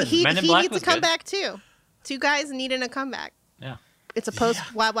 Hey, He Men in Black needs a was good. comeback too. Two guys needing a comeback. Yeah. It's a post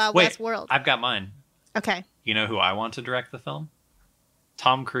Wild Wild Wait, West world. I've got mine. Okay. You know who I want to direct the film?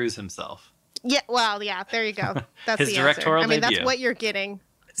 Tom Cruise himself. Yeah. Well, yeah. There you go. That's His the directorial answer. I mean, that's debut. what you're getting.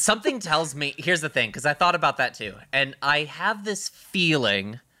 Something tells me, here's the thing, because I thought about that too, and I have this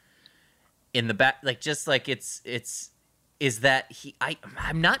feeling in the back, like just like is that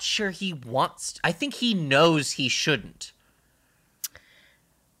I'm not sure he wants. I think he knows he shouldn't.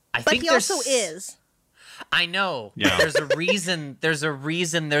 But he also is. I know. Yeah. There's a reason. There's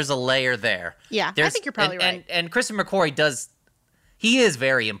a layer there. Yeah, I think you're probably right. And Christian McQuarrie does. He is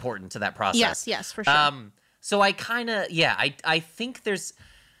very important to that process. Yes, for sure. So I kind of, I think there's,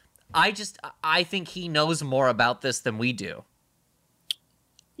 I think he knows more about this than we do.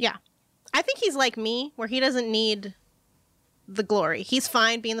 Yeah. I think he's like me, where he doesn't need the glory. He's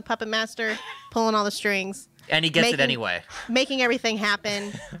fine being the puppet master, pulling all the strings, And he gets it Making- anyway. making everything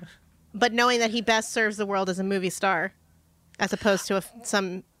happen, but knowing that he best serves the world as a movie star, as opposed to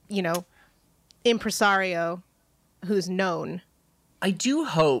some, impresario who's known. I do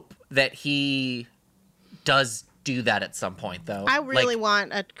hope that he does do that at some point, though. I really Like,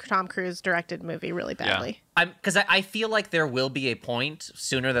 want a Tom Cruise directed movie really badly. because I feel like there will be a point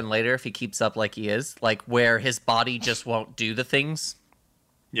sooner than later if he keeps up like he is, like where his body just won't do the things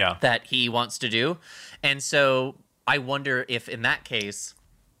Yeah. that he wants to do. And so I wonder if in that case,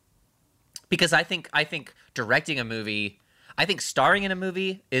 because I think directing a movie, I think starring in a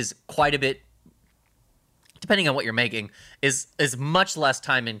movie is quite a bit, depending on what you're making, is much less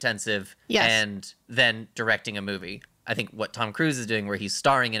time intensive Yes. than directing a movie. I think what Tom Cruise is doing, where he's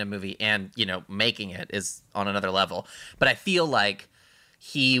starring in a movie and making it, is on another level. But I feel like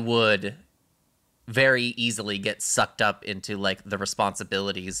he would very easily get sucked up into like the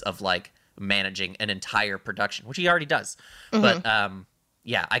responsibilities of like managing an entire production, which he already does. But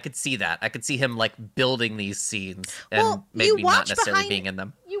yeah, I could see that. I could see him like building these scenes and Well, maybe you not watch necessarily behind- being in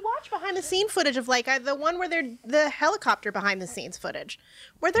them. You watch behind the scene footage of like the one where they're the helicopter behind the scenes footage,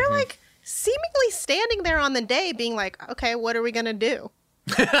 where they're like seemingly standing there on the day being like, okay, what are we going to do?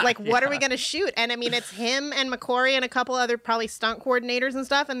 Like, what are we going to shoot? And I mean, it's him and McQuarrie and a couple other probably stunt coordinators and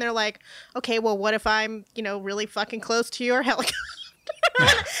stuff. And they're like, okay, well, what if I'm, really fucking close to your helicopter?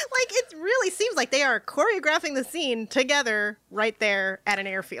 Like, it really seems like they are choreographing the scene together right there at an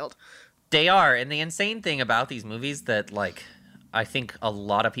airfield. They are. And the insane thing about these movies that like I think a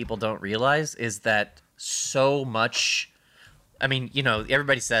lot of people don't realize is that so much, I mean,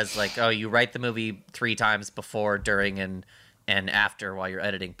 everybody says like, oh, you write the movie 3 times before, during, and after while you're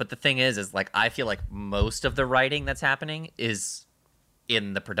editing. But the thing is like, I feel like most of the writing that's happening is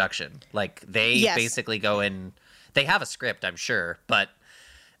in the production. Like they Yes. basically go in, they have a script, I'm sure, but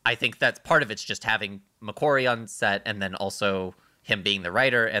I think that's part of it's just having McQuarrie on set, and then also him being the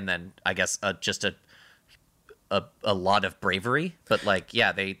writer, and then I guess just a lot of bravery. But like,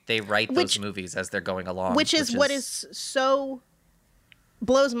 yeah, they write those movies as they're going along, Which is what is so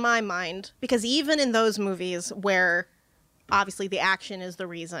blows my mind, because even in those movies where obviously the action is the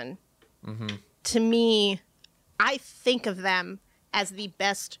reason, to me, I think of them as the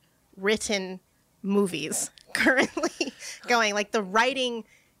best written movies currently going. Like the writing,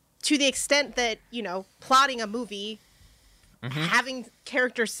 to the extent that, plotting a movie, having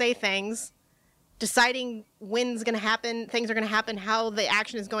characters say things, deciding when's going to happen, things are going to happen, how the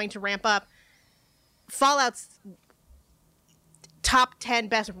action is going to ramp up. Fallout's top 10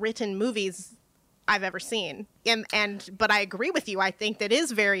 best written movies I've ever seen. But I agree with you. I think that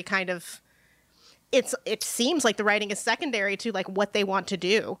is very kind of, it seems like the writing is secondary to like what they want to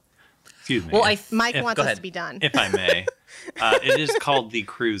do. Excuse me. Well, Mike wants us to be done. If I may. It is called the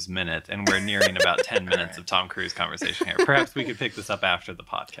Cruise Minute, and we're nearing about 10 minutes of Tom Cruise conversation here. Perhaps we could pick this up after the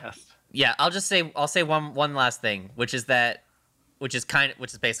podcast. Yeah, I'll say one last thing, which is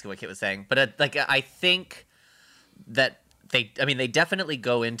basically what Kit was saying. But I think that they definitely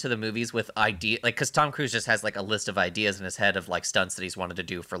go into the movies with idea, like, because Tom Cruise just has like a list of ideas in his head of like stunts that he's wanted to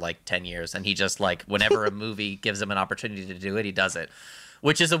do for like 10 years, and he just like whenever a movie gives him an opportunity to do it, he does it,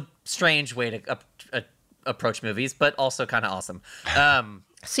 which is a strange way to approach movies, but also kind of awesome.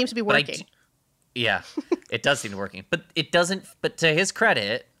 Seems to be working. Yeah, it does seem to be working, but it doesn't. But to his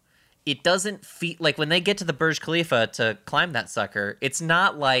credit, it doesn't feel like when they get to the Burj Khalifa to climb that sucker, it's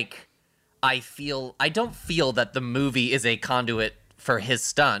not like I don't feel that the movie is a conduit for his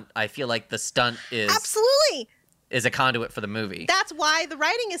stunt. I feel like the stunt is absolutely a conduit for the movie. That's why the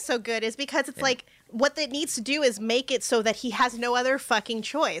writing is so good, is because it's like what it needs to do is make it so that he has no other fucking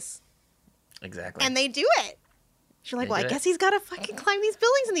choice. Exactly. And they do it. You're like, well, I guess he's got to fucking climb these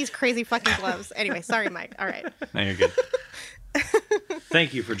buildings in these crazy fucking gloves. Anyway, sorry, Mike. All right. No, you're good.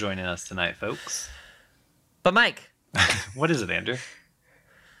 Thank you for joining us tonight, folks. But Mike. What is it, Andrew?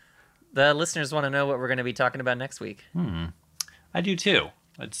 The listeners want to know what we're going to be talking about next week. I do too.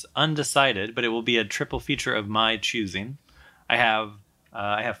 It's undecided, but it will be a triple feature of my choosing. I have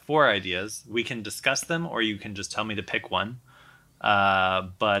 4 ideas. We can discuss them, or you can just tell me to pick one. We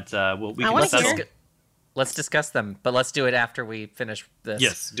can settle. Let's discuss them, but let's do it after we finish this.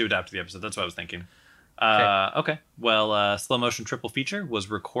 Yes, do it after the episode. That's what I was thinking. Okay. Well, Slow Motion Triple Feature was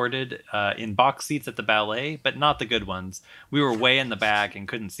recorded in box seats at the ballet, but not the good ones. We were way in the back and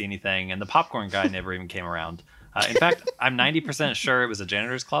couldn't see anything, and the popcorn guy never even came around. In fact, I'm 90% sure it was a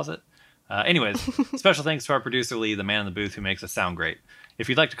janitor's closet. Anyways, special thanks to our producer Lee, the man in the booth who makes us sound great. If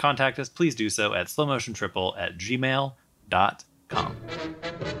you'd like to contact us, please do so at slowmotiontriple@gmail.com.